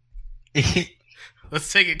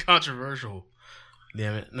 Let's take it controversial.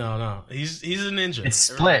 Damn it! No, he's a ninja. It's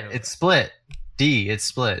split. It's split. D. It's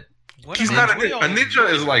split. What he's a not ninja. a ninja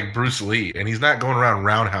is like Bruce Lee, and he's not going around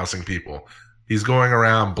roundhousing people. He's going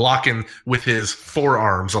around blocking with his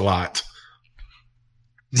forearms a lot.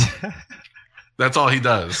 That's all he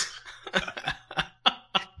does.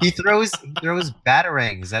 He throws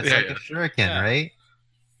batarangs. That's Yeah, like yeah. a shuriken, Yeah. right?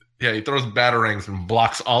 Yeah, he throws batarangs and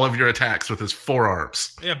blocks all of your attacks with his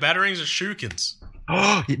forearms. Yeah, batarangs are shurikens.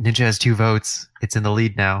 Ninja has 2 votes. It's in the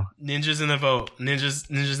lead now. Ninjas in the vote.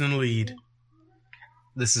 Ninjas in the lead.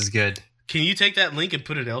 This is good. Can you take that link and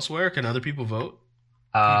put it elsewhere? Can other people vote?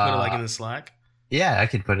 Can you put it like in the Slack? Yeah, I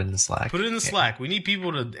could put it in the Slack. Put it in the Yeah. Slack. We need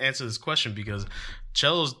people to answer this question because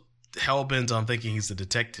Cello's hell-bent on thinking he's the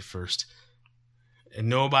detective first. And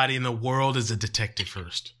nobody in the world is a detective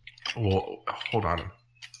first. Well, hold on.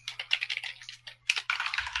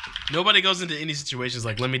 Nobody goes into any situations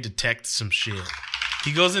like, let me detect some shit.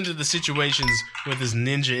 He goes into the situations with his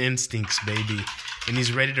ninja instincts, baby. And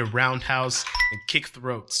he's ready to roundhouse and kick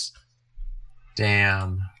throats.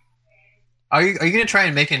 Damn. Are you gonna try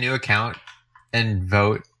and make a new account and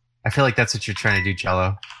vote? I feel like that's what you're trying to do,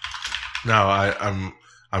 Cello. No,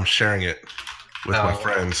 I'm sharing it with my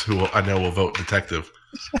friends who I know will vote detective.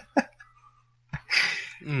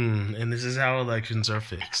 And this is how elections are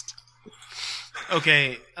fixed.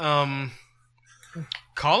 Okay, Colin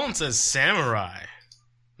says samurai.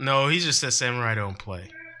 No, he just says samurai don't play.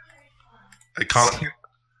 I call it.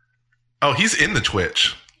 Oh, he's in the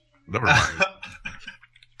Twitch. Never mind.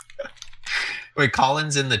 Wait,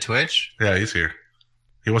 Colin's in the Twitch? Yeah, he's here.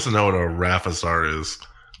 He wants to know what a Rafazar is.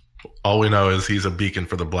 All we know is he's a beacon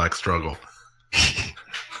for the black struggle.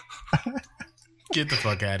 Get the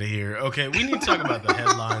fuck out of here. Okay, we need to talk about the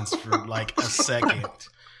headlines for like a second.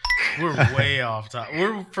 We're way off topic.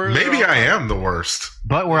 We're further Maybe off I topic. am the worst.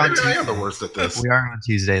 But we're on Maybe I Tuesday. am the worst at this. We are on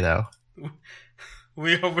Tuesday, though.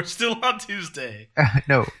 We're still on Tuesday.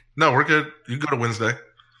 No. No, we're good. You go to Wednesday.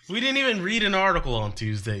 We didn't even read an article on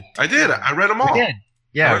Tuesday. I did. I read them all. We did.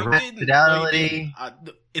 Yeah, No, you Red didn't. Fidelity. No, you didn't.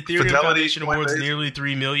 The Ethereum Fidelity, Foundation awards Coinbase. nearly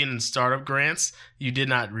 $3 million in startup grants. You did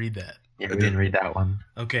not read that. Yeah, we didn't read that one.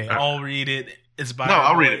 Okay, I'll read it. It's by No, our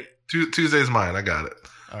I'll boy- read it. Tuesday's mine. I got it.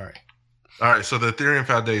 All right. All right. So the Ethereum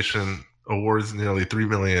Foundation awards nearly $3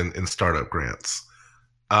 million in startup grants.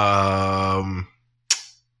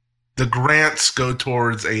 The grants go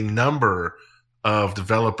towards a number of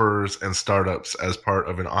developers and startups as part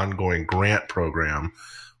of an ongoing grant program,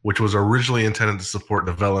 which was originally intended to support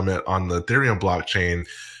development on the Ethereum blockchain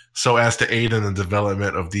so as to aid in the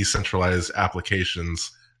development of decentralized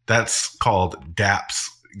applications. That's called dApps,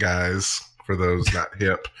 guys, for those not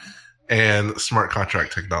hip, and smart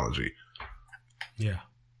contract technology. Yeah.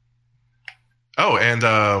 Oh,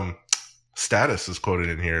 and Status is quoted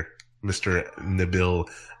in here, Mr. Nabil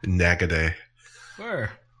Nagade.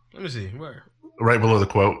 Where? Let me see. Where? Right below the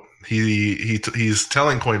quote, he's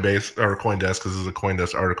telling Coinbase or CoinDesk, because this is a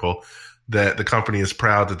CoinDesk article, that the company is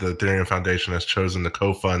proud that the Ethereum Foundation has chosen to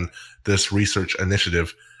co-fund this research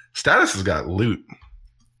initiative. Status has got loot.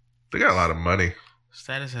 They got a lot of money.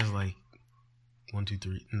 Status has like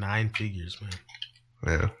 9 figures, man.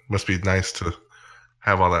 Yeah, must be nice to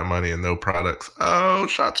have all that money and no products. Oh,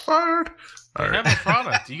 shots fired. They All right. have a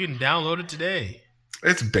product. You can download it today.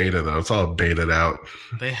 It's beta, though. It's all baited out.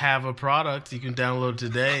 They have a product you can download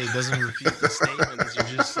today. It doesn't refute the statements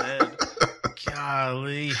you just said.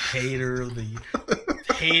 Golly, hater of the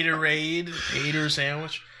hater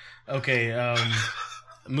sandwich. Okay,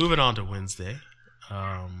 moving on to Wednesday.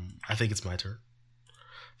 I think it's my turn.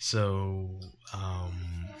 So,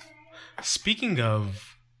 speaking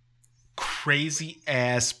of crazy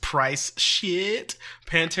ass price shit,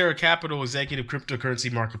 Pantera Capital executive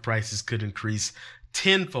cryptocurrency market prices could increase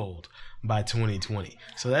tenfold by 2020.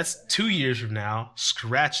 So that's 2 years from now.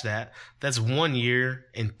 Scratch that. That's 1 year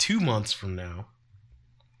and 2 months from now.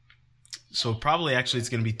 So probably actually it's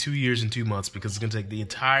going to be 2 years and 2 months because it's going to take the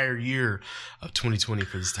entire year of 2020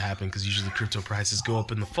 for this to happen because usually crypto prices go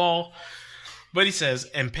up in the fall But he says,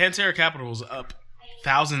 and Pantera Capital is up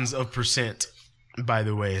thousands of %, by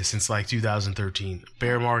the way, since like 2013.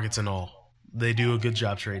 Bear markets and all. They do a good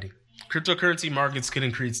job trading. Cryptocurrency markets could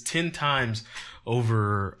increase 10 times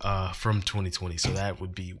over from 2020. So that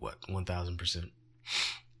would be, what, 1,000%.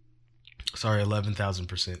 Sorry,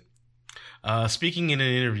 11,000%. Speaking in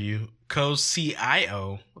an interview,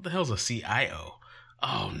 co-CIO, what the hell's a CIO?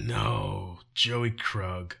 Oh no, Joey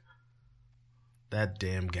Krug. That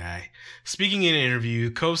damn guy. Speaking in an interview,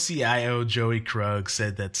 co-CIO Joey Krug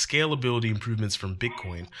said that scalability improvements from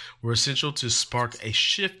Bitcoin were essential to spark a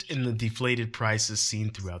shift in the deflated prices seen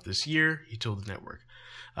throughout this year, he told the network.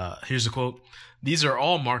 Here's a quote. These are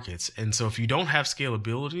all markets, and so if you don't have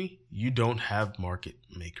scalability, you don't have market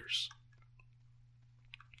makers.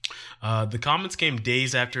 The comments came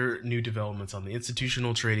days after new developments on the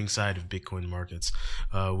institutional trading side of Bitcoin markets,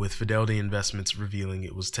 with Fidelity Investments revealing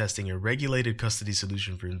it was testing a regulated custody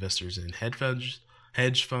solution for investors in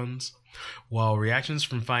hedge funds, while reactions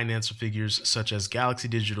from financial figures such as Galaxy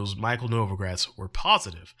Digital's Michael Novogratz were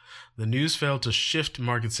positive. The news failed to shift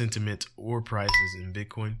market sentiment or prices in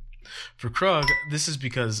Bitcoin. For Krug, this is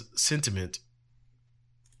because sentiment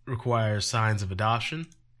requires signs of adoption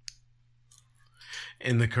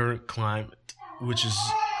in the current climate,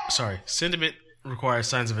 sentiment requires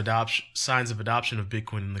signs of adoption of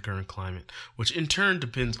Bitcoin in the current climate, which in turn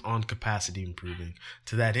depends on capacity improving.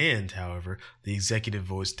 To that end, however, the executive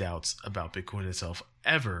voiced doubts about Bitcoin itself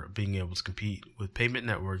ever being able to compete with payment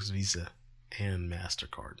networks Visa and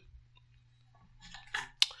MasterCard.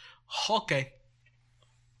 Okay.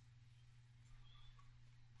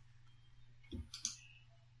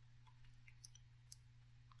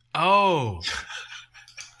 Oh.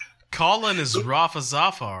 Colin is Rafa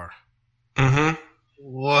Zafar. Mm-hmm.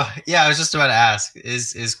 Well, yeah, I was just about to ask.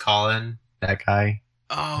 Is Colin that guy?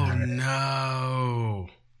 Oh no.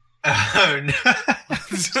 Oh no.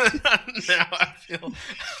 Now I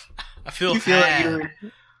feel You feel like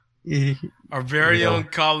you're our very own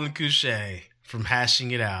Colin Couche from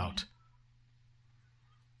Hashing It Out.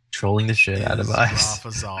 trolling the shit out of us.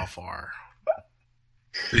 Rafa Zafar.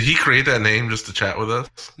 Did he create that name just to chat with us?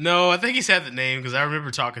 No, I think he's had the name because I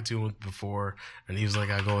remember talking to him before, and he was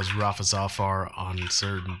like, I go as Rafa Zafar on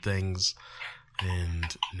certain things,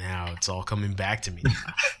 and now it's all coming back to me.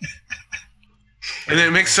 And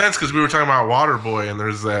it makes sense because we were talking about Waterboy, and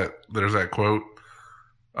there's that quote.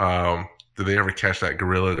 Did they ever catch that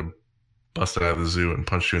gorilla that busted out of the zoo and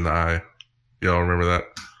punched you in the eye? Y'all remember that?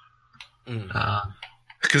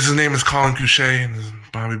 Because his name is Colin Couche and this is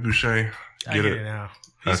Bobby Boucher. I get it now.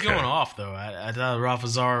 He's going off, though. I thought Rafa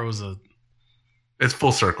Zafar was a... It's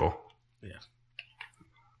full circle. Yeah.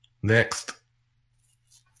 Next.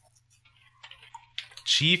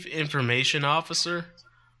 Chief Information Officer?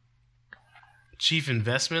 Chief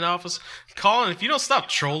Investment Officer? Colin, if you don't stop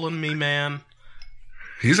trolling me, man...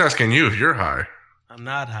 He's asking you if you're high. I'm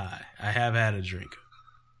not high. I have had a drink.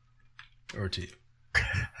 Or two.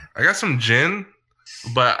 I got some gin,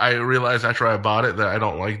 but I realized after I bought it that I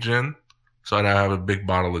don't like gin. So I now have a big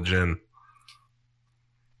bottle of gin.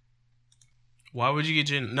 Why would you get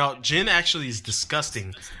gin? No, gin actually is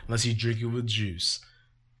disgusting unless you drink it with juice.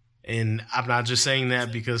 And I'm not just saying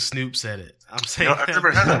that because Snoop said it. I'm saying I've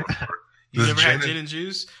never had that before. You've never had gin and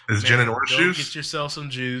juice? Is gin and orange juice? Get yourself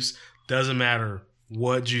some juice. Doesn't matter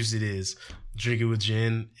what juice it is. Drink it with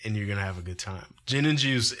gin and you're going to have a good time. Gin and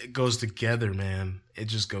juice, it goes together, man. It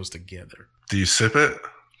just goes together. Do you sip it?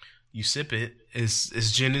 You sip it. It's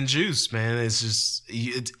gin and juice, man. It's just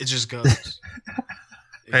it just goes.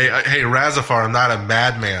 Hey, Razafar, I'm not a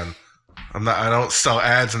madman. I don't sell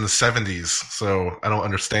ads in the 70s, so I don't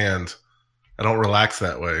understand. I don't relax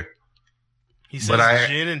that way. He says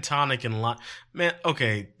gin and tonic and lime. Man,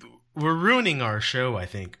 okay, we're ruining our show, I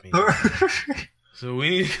think. So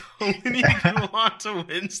we need to go on to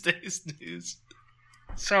Wednesday's news.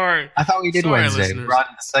 Sorry. I thought we did Wednesday. Listeners. We're on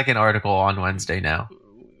the second article on Wednesday now.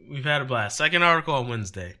 We've had a blast. Second article on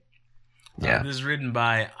Wednesday. Yeah. This is written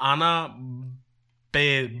by Anna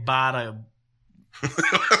Bada.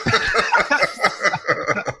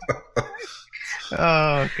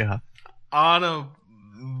 Oh, God. Anna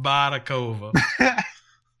Badakova.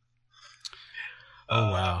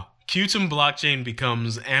 Oh, wow. Qtum blockchain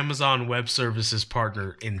becomes Amazon Web Services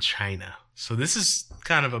partner in China. So this is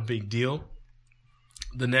kind of a big deal.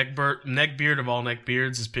 The neckbeard of all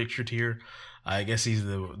neckbeards is pictured here. I guess he's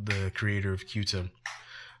the creator of Qtum.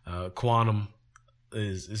 Quantum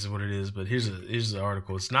is what it is, but here's the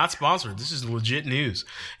article. It's not sponsored. This is legit news.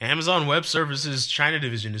 Amazon Web Services China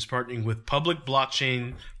division is partnering with public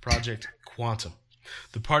blockchain project Quantum.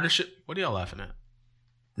 The partnership... What are y'all laughing at?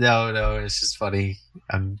 No, it's just funny.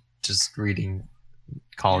 I'm just reading You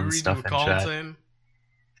Colin reading stuff what in Colin's chat. saying?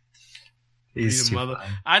 He's Read a too mother.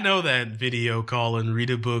 fun. I know that video, Colin. Read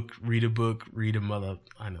a book, read a book, read a mother.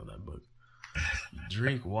 I know that book.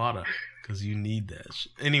 Drink water, because you need that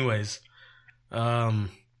shit. Anyways,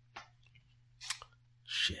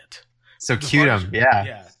 shit. So The Qtum, partnership- yeah.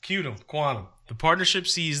 Yeah, Qtum, Quantum. The partnership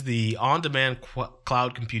sees the on-demand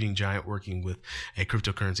cloud computing giant working with a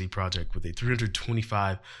cryptocurrency project with a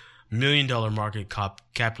 $325 million market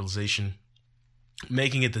capitalization,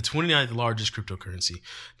 making it the 29th largest cryptocurrency,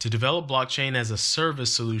 to develop blockchain as a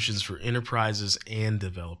service solutions for enterprises and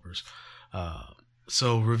developers.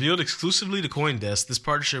 So revealed exclusively to CoinDesk, this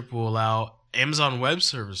partnership will allow Amazon Web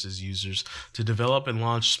Services users to develop and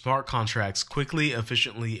launch smart contracts quickly,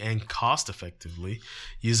 efficiently, and cost-effectively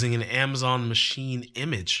using an Amazon machine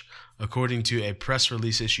image, according to a press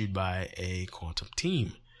release issued by a Quantum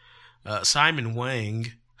team. Simon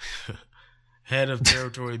Wang, head of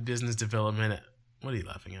territory business development at... What are you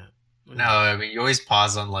laughing at? No, I mean, you always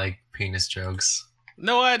pause on, like, penis jokes.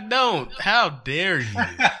 No, I don't. How dare you?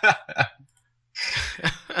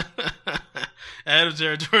 Head of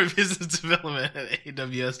Territory Business Development at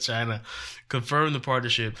AWS China confirmed the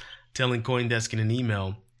partnership, telling CoinDesk in an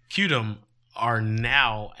email, Qtum are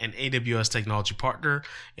now an AWS technology partner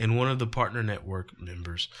and one of the partner network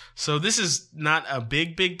members. So this is not a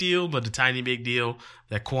big deal, but a tiny big deal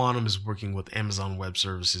that Quantum is working with Amazon Web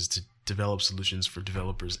Services to develop solutions for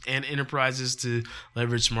developers and enterprises to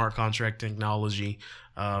leverage smart contract technology.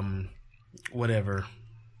 Whatever.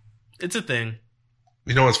 It's a thing.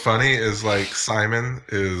 You know what's funny is like Simon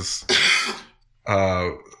is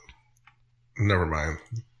never mind.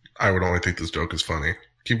 I would only think this joke is funny.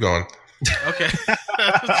 Keep going. Okay.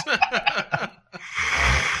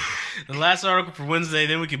 The last article for Wednesday,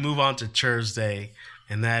 then we can move on to Thursday,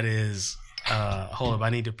 and that is hold up, I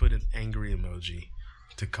need to put an angry emoji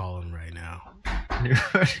to Colin right now.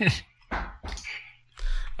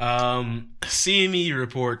 CME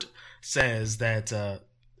report says that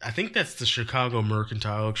I think that's the Chicago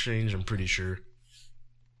Mercantile Exchange, I'm pretty sure.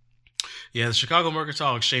 Yeah, the Chicago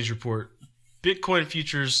Mercantile Exchange report, Bitcoin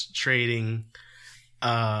futures trading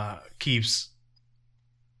keeps...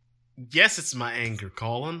 Yes, it's my anger,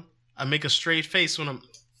 Colin. I make a straight face when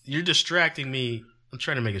you're distracting me. I'm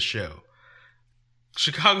trying to make a show.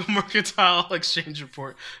 Chicago Mercantile Exchange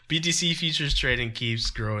report, BTC futures trading keeps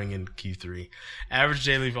growing in Q3. Average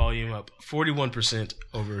daily volume up 41%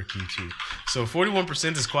 over Q2. So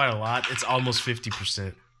 41% is quite a lot. It's almost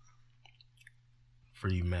 50% for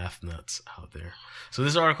you math nuts out there. So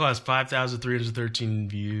this article has 5,313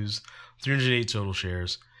 views, 308 total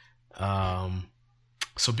shares. So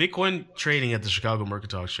Bitcoin trading at the Chicago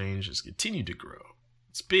Mercantile Exchange has continued to grow.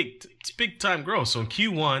 It's big time growth. So in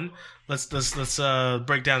Q1, let's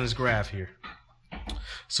break down this graph here.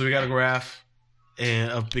 So we got a graph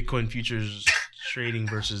of Bitcoin futures trading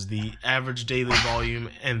versus the average daily volume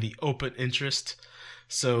and the open interest.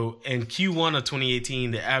 So in Q1 of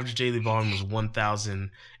 2018, the average daily volume was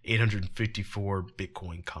 1,854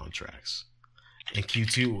 Bitcoin contracts. In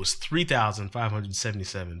Q2, it was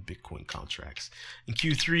 3,577 Bitcoin contracts. In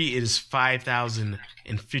Q3, it is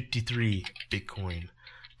 5,053 Bitcoin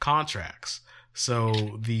contracts.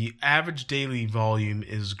 So the average daily volume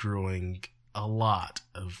is growing a lot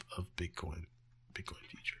of Bitcoin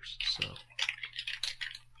futures. So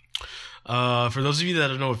for those of you that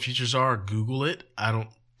don't know what futures are, Google it. I don't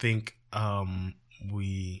think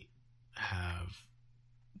we have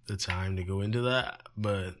the time to go into that,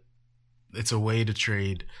 but it's a way to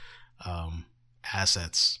trade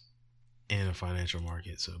assets in a financial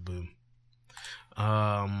market. So boom.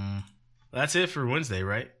 That's it for Wednesday,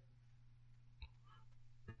 right?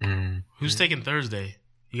 Who's taking Thursday?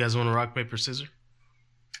 You guys want to rock, paper, scissors?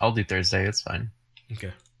 I'll do Thursday. It's fine.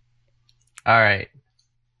 Okay. All right.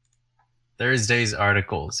 Thursday's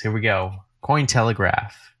articles. Here we go.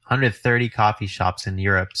 Cointelegraph. 130 coffee shops in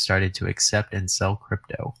Europe started to accept and sell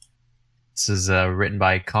crypto. This is written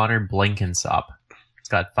by Connor Blankensop. It's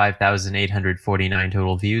got 5,849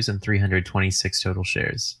 total views and 326 total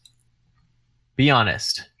shares. Be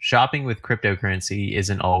honest, shopping with cryptocurrency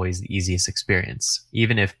isn't always the easiest experience.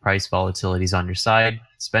 Even if price volatility is on your side,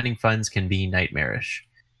 spending funds can be nightmarish.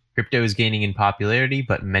 Crypto is gaining in popularity,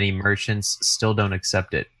 but many merchants still don't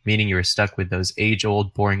accept it, meaning you're stuck with those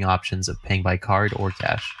age-old, boring options of paying by card or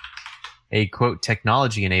cash. A, quote,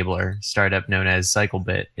 technology enabler startup known as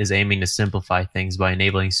CycleBit is aiming to simplify things by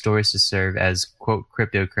enabling stores to serve as, quote,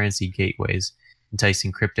 cryptocurrency gateways,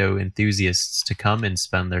 enticing crypto enthusiasts to come and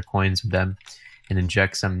spend their coins with them and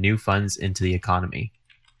inject some new funds into the economy.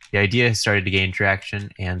 The idea has started to gain traction,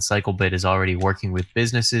 and CycleBit is already working with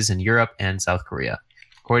businesses in Europe and South Korea.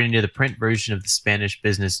 According to the print version of the Spanish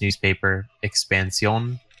business newspaper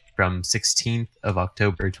Expansión from 16th of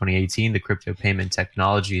October 2018, the crypto payment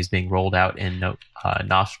technology is being rolled out in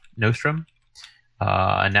Nostrum,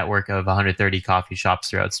 a network of 130 coffee shops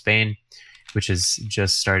throughout Spain, which has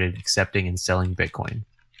just started accepting and selling Bitcoin.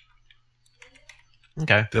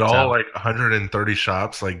 Okay. Did all 130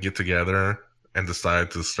 shops get together and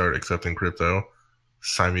decide to start accepting crypto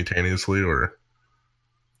simultaneously, or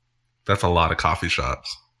that's a lot of coffee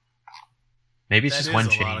shops? Maybe it's just one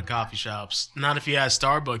chain. That is a lot of coffee shops. Not if you ask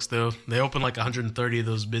Starbucks, though. They open 130 of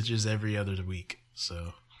those bitches every other week.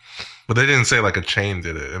 So, but they didn't say a chain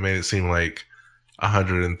did it. It made it seem like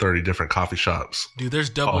 130 different coffee shops. Dude, there's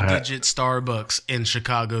double-digit Starbucks in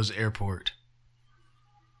Chicago's airport.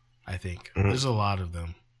 I think there's a lot of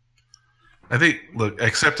them. I think, look,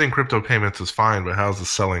 accepting crypto payments is fine, but how's the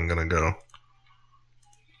selling going to go?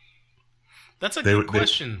 That's a good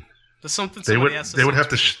question. That's something somebody asked us.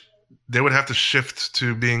 They would have to shift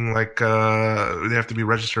to being they have to be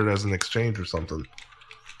registered as an exchange or something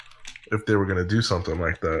if they were going to do something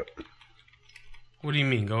like that. What do you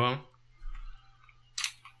mean? Go on.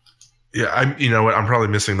 Yeah, you know what? I'm probably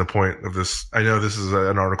missing the point of this. I know this is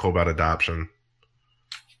an article about adoption.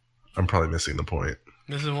 I'm probably missing the point.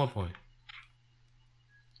 This is what point?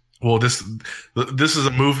 Well, this is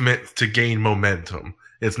a movement to gain momentum.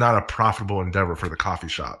 It's not a profitable endeavor for the coffee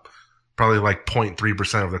shop. Probably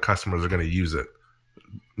 0.3% of the customers are going to use it.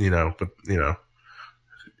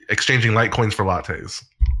 Exchanging Litecoins for lattes.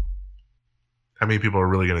 How many people are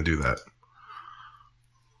really going to do that?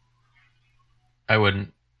 I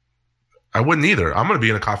wouldn't. I wouldn't either. I'm going to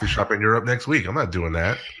be in a coffee shop in Europe next week. I'm not doing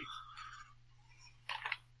that.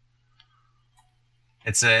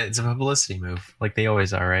 It's a publicity move, like they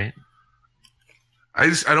always are, right? I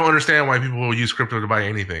don't understand why people will use crypto to buy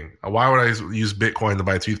anything. Why would I use Bitcoin to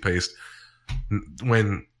buy toothpaste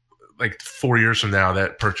when 4 years from now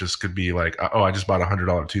that purchase could be I just bought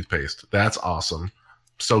 $100 toothpaste. That's awesome.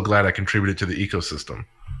 So glad I contributed to the ecosystem.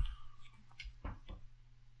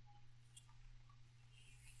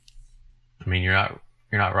 I mean, you're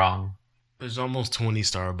not wrong. There's almost 20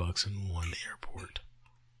 Starbucks in one airport.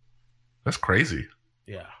 That's crazy.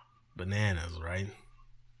 Yeah. Bananas, right?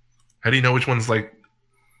 How do you know which one's the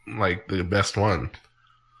best one?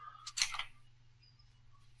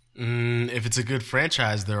 If it's a good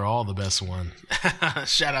franchise, they're all the best one.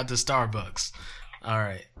 Shout out to Starbucks. All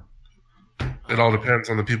right. It all depends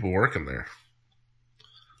on the people working there.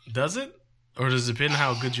 Does it? Or does it depend on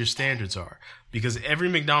how good your standards are? Because every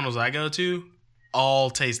McDonald's I go to all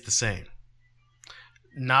taste the same.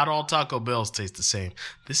 Not all Taco Bells taste the same.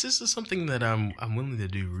 This is something that I'm willing to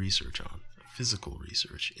do research on. Physical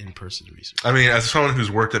research, in-person research. I mean, as someone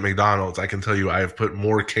who's worked at McDonald's, I can tell you I have put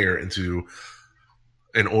more care into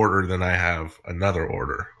an order than I have another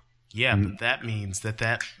order. Yeah, but that means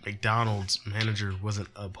that McDonald's manager wasn't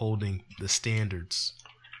upholding the standards.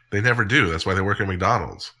 They never do. That's why they work at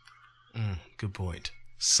McDonald's. Good point.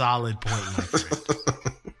 Solid point, my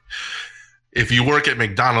friend. If you work at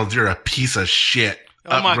McDonald's, you're a piece of shit.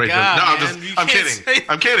 Oh my God! No, I'm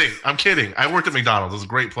kidding. I worked at McDonald's. It was a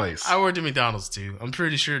great place. I worked at McDonald's too. I'm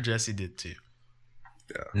pretty sure Jesse did too.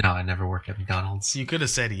 Yeah. No, I never worked at McDonald's. You could have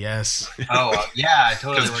said yes. Oh yeah, I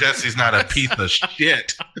totally. Because Jesse's not a piece of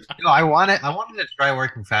shit. No, I wanted to try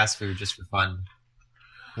working fast food just for fun.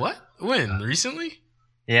 What? When? Recently?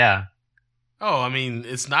 Yeah. Oh, I mean,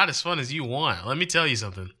 it's not as fun as you want. Let me tell you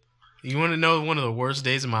something. You want to know one of the worst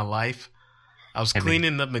days of my life? I was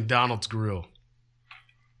cleaning the McDonald's grill.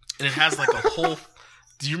 And it has a whole...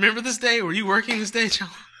 Do you remember this day? Were you working this day,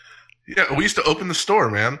 Chell? Yeah, we used to open the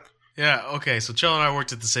store, man. Yeah, okay. So Chell and I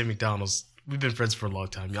worked at the same McDonald's. We've been friends for a long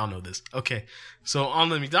time. Y'all know this. Okay. So on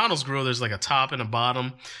the McDonald's grill, there's a top and a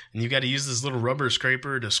bottom. And you got to use this little rubber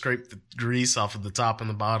scraper to scrape the grease off of the top and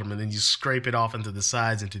the bottom. And then you scrape it off into the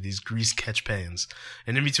sides into these grease catch pans.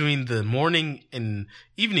 And in between the morning and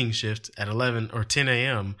evening shift at 11 or 10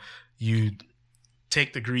 a.m., you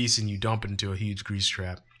take the grease and you dump it into a huge grease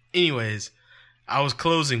trap. Anyways, I was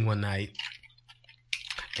closing one night,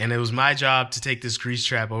 and it was my job to take this grease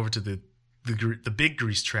trap over to the big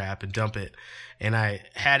grease trap and dump it. And I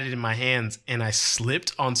had it in my hands, and I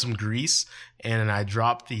slipped on some grease, and I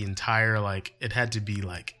dropped the entire, it had to be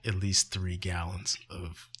at least 3 gallons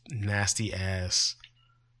of nasty ass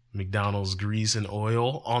McDonald's grease and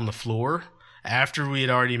oil on the floor after we had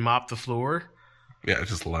already mopped the floor. Yeah, it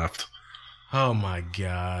just left. Oh my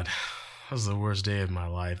God. That was the worst day of my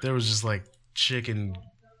life. There was just chicken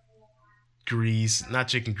grease, not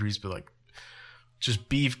chicken grease, but just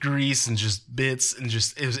beef grease and just bits and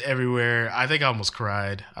just it was everywhere. I think I almost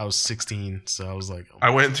cried. I was 16, so I was like, I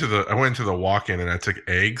went to the walk-in and I took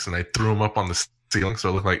eggs and I threw them up on the ceiling so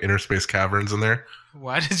it looked like inner space caverns in there.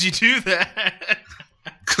 why did you do that?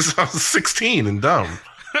 Because I was 16 and dumb.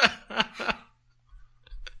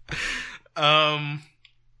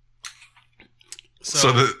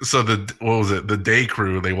 So the what was it? The day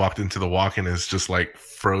crew, they walked into the walk-in and it's just like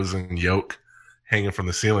frozen yolk hanging from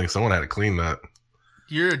the ceiling. Someone had to clean that.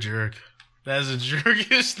 You're a jerk. That is a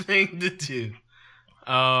jerkish thing to do.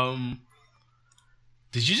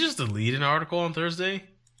 Did you just delete an article on Thursday,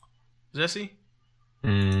 Jesse?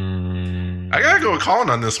 I gotta go with Colin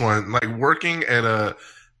on this one. Like working at a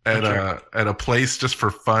place just for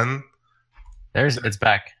fun. It's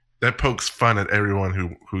back. That pokes fun at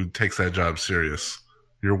everyone who takes that job serious.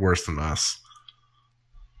 You're worse than us.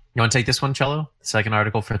 You want to take this one, Cello? Second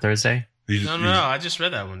article for Thursday? No. I just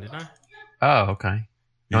read that one, didn't I? Oh, okay.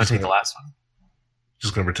 You want to take the last one?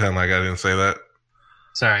 Just gonna pretend like I didn't say that.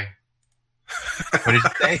 Sorry. What did you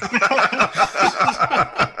say?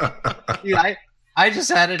 Dude, I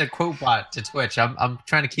just added a quote bot to Twitch. I'm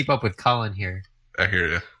trying to keep up with Colin here. I hear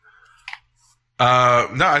you.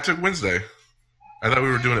 No, I took Wednesday. I thought we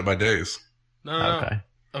were doing it by days. No.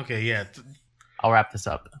 Okay, yeah. I'll wrap this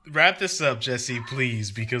up. Wrap this up, Jesse,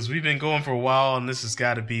 please, because we've been going for a while, and this has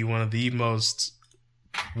got to be one of the most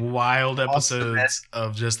wild episodes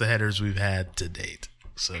of Just the Headers we've had to date.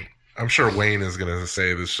 So I'm sure Wayne is going to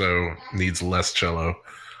say the show needs less cello.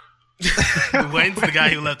 Wayne's the guy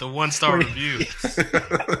who left a 1-star review.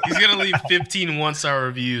 He's going to leave 15 1-star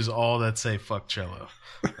reviews, all that say fuck cello.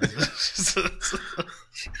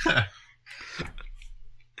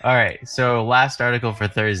 All right, so last article for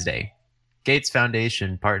Thursday. Gates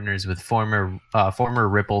Foundation partners with former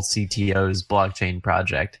Ripple CTO's blockchain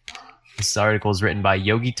project. This article is written by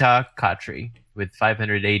Yogita Khatri with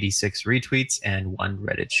 586 retweets and 1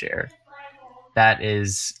 Reddit share. That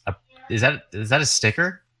is that a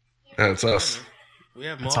sticker? Yeah, it's us. We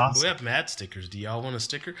have awesome. We have mad stickers. Do y'all want a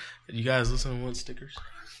sticker? You guys listen and want stickers?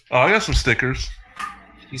 Oh, I got some stickers.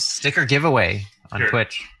 Sticker giveaway on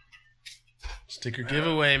Twitch. Sticker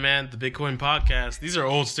giveaway, man. The Bitcoin podcast. These are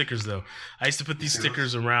old stickers, though. I used to put these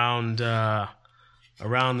stickers around the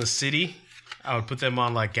city. I would put them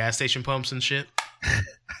on like gas station pumps and shit.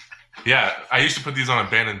 Yeah, I used to put these on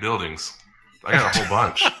abandoned buildings. I got a whole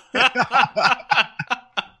bunch.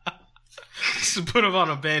 Just to put them on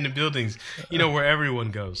abandoned buildings, where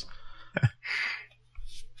everyone goes.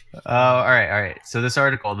 All right. So this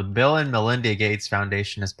article, the Bill and Melinda Gates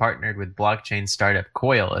Foundation has partnered with blockchain startup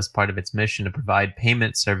Coil as part of its mission to provide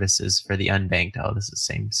payment services for the unbanked. Oh, this is the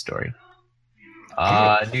same story.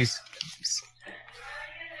 News.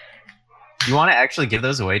 You want to actually give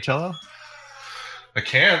those away, Cello? I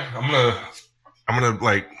can. I'm gonna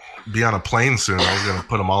like be on a plane soon. I was gonna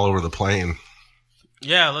put them all over the plane.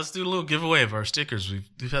 Yeah, let's do a little giveaway of our stickers.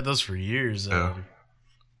 We've had those for years. Yeah.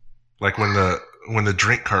 Like when the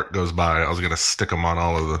drink cart goes by, I was gonna stick them on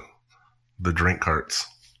all of the drink carts.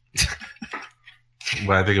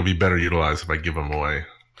 But I think it'd be better utilized if I give them away.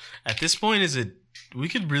 At this point, we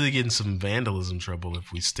could really get in some vandalism trouble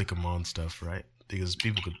if we stick them on stuff, right? Because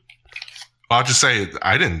people could. I'll just say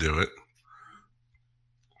I didn't do it.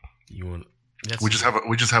 We just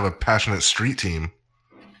have a passionate street team.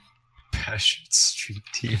 Passionate street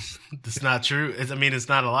team. That's not true. It's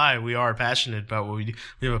not a lie. We are passionate about what we do.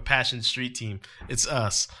 We have a passionate street team. It's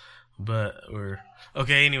us. But we're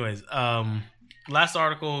okay. Anyways, last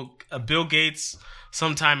article. Bill Gates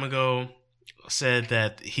some time ago said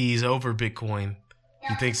that he's over Bitcoin.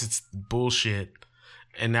 He thinks it's bullshit.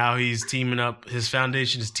 And now he's teaming up. His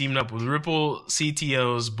foundation is teaming up with Ripple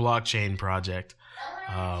CTO's blockchain project,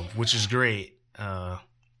 which is great.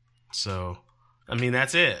 So,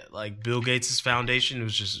 that's it. Like Bill Gates' foundation,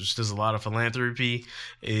 which does a lot of philanthropy,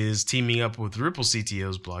 is teaming up with Ripple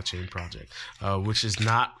CTO's blockchain project, which is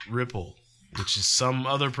not Ripple, which is some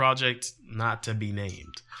other project not to be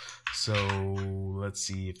named. So let's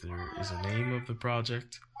see if there is a name of the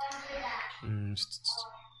project.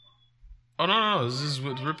 Oh, no, this is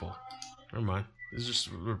with Ripple. Never mind. This is just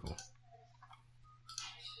Ripple.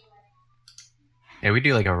 Yeah, we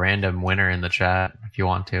do like a random winner in the chat if you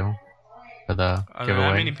want to. For the Are giveaway. there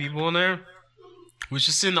that many people in there? We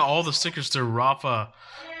should send all the stickers to Rafa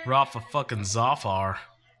fucking Zafar.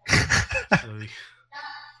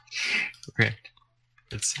 Okay.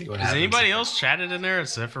 Let's see what Has happens. anybody else chatted in there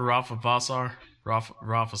except for Rafa Basar?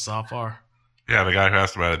 Rafa Zafar? Yeah, the guy who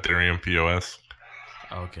asked about Ethereum POS.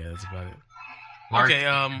 Okay, that's about it. Mark Okay,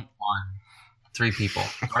 3 people.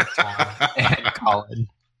 Mark Twan and Colin.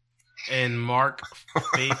 And Mark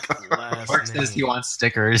fake last Mark name. says he wants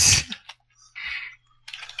stickers.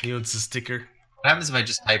 He wants a sticker. What happens if I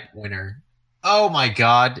just type winner? Oh my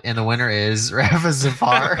god! And the winner is Rafa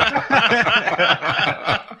Zafar.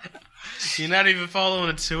 You're not even following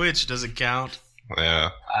a Twitch. Does it count?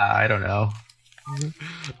 Yeah. I don't know.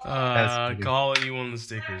 That's Call you won the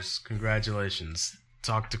stickers. Congratulations.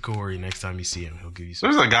 Talk to Corey next time you see him. He'll give you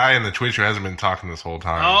some. There's a guy in the Twitch who hasn't been talking this whole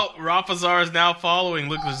time. Oh, Rafazar is now following.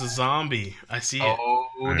 Look, there's a zombie. I see it. Oh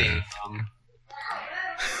damn!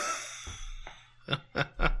 All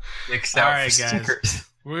right, guys.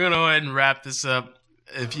 We're going to go ahead and wrap this up.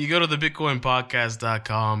 If you go to the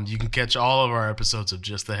BitcoinPodcast.com, you can catch all of our episodes of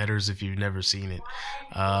Just the Headers if you've never seen it.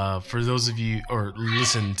 For those of you, or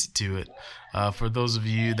listened to it, for those of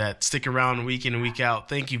you that stick around week in and week out,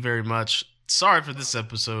 thank you very much. Sorry for this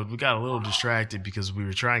episode. We got a little distracted because we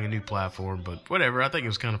were trying a new platform, but whatever. I think it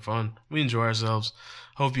was kind of fun. We enjoy ourselves.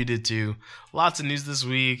 Hope you did too. Lots of news this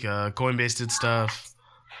week. Coinbase did stuff.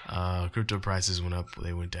 Crypto prices went up.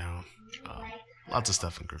 They went down. Lots of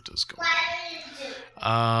stuff in crypto is going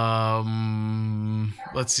on.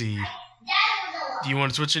 Let's see. Do you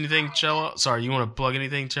want to switch anything, Cello? Sorry, you want to plug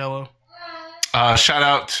anything, Cello? Shout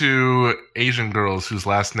out to Asian girls whose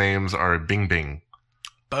last names are Bing Bing.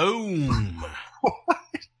 Boom.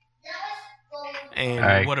 And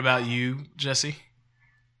right. What about you, Jesse?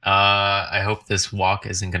 I hope this walk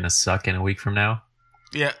isn't going to suck in a week from now.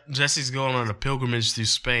 Yeah, Jesse's going on a pilgrimage through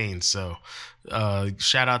Spain, so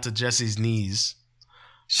shout out to Jesse's knees.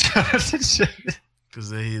 Because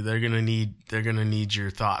they're gonna need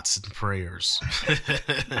your thoughts and prayers.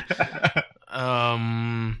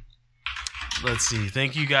 Let's see.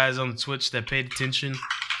 Thank you guys on the Twitch that paid attention.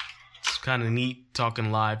 It's kind of neat talking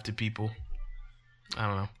live to people. I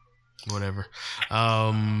don't know, whatever.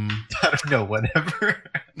 I don't know, whatever.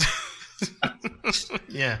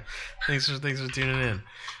 Yeah, thanks for tuning in.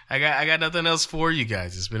 I got nothing else for you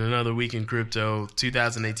guys. It's been another week in crypto.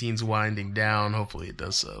 2018's winding down. Hopefully it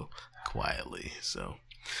does so quietly. So,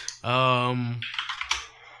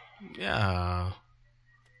 yeah.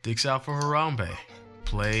 Dicks out for Harambe.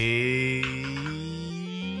 Play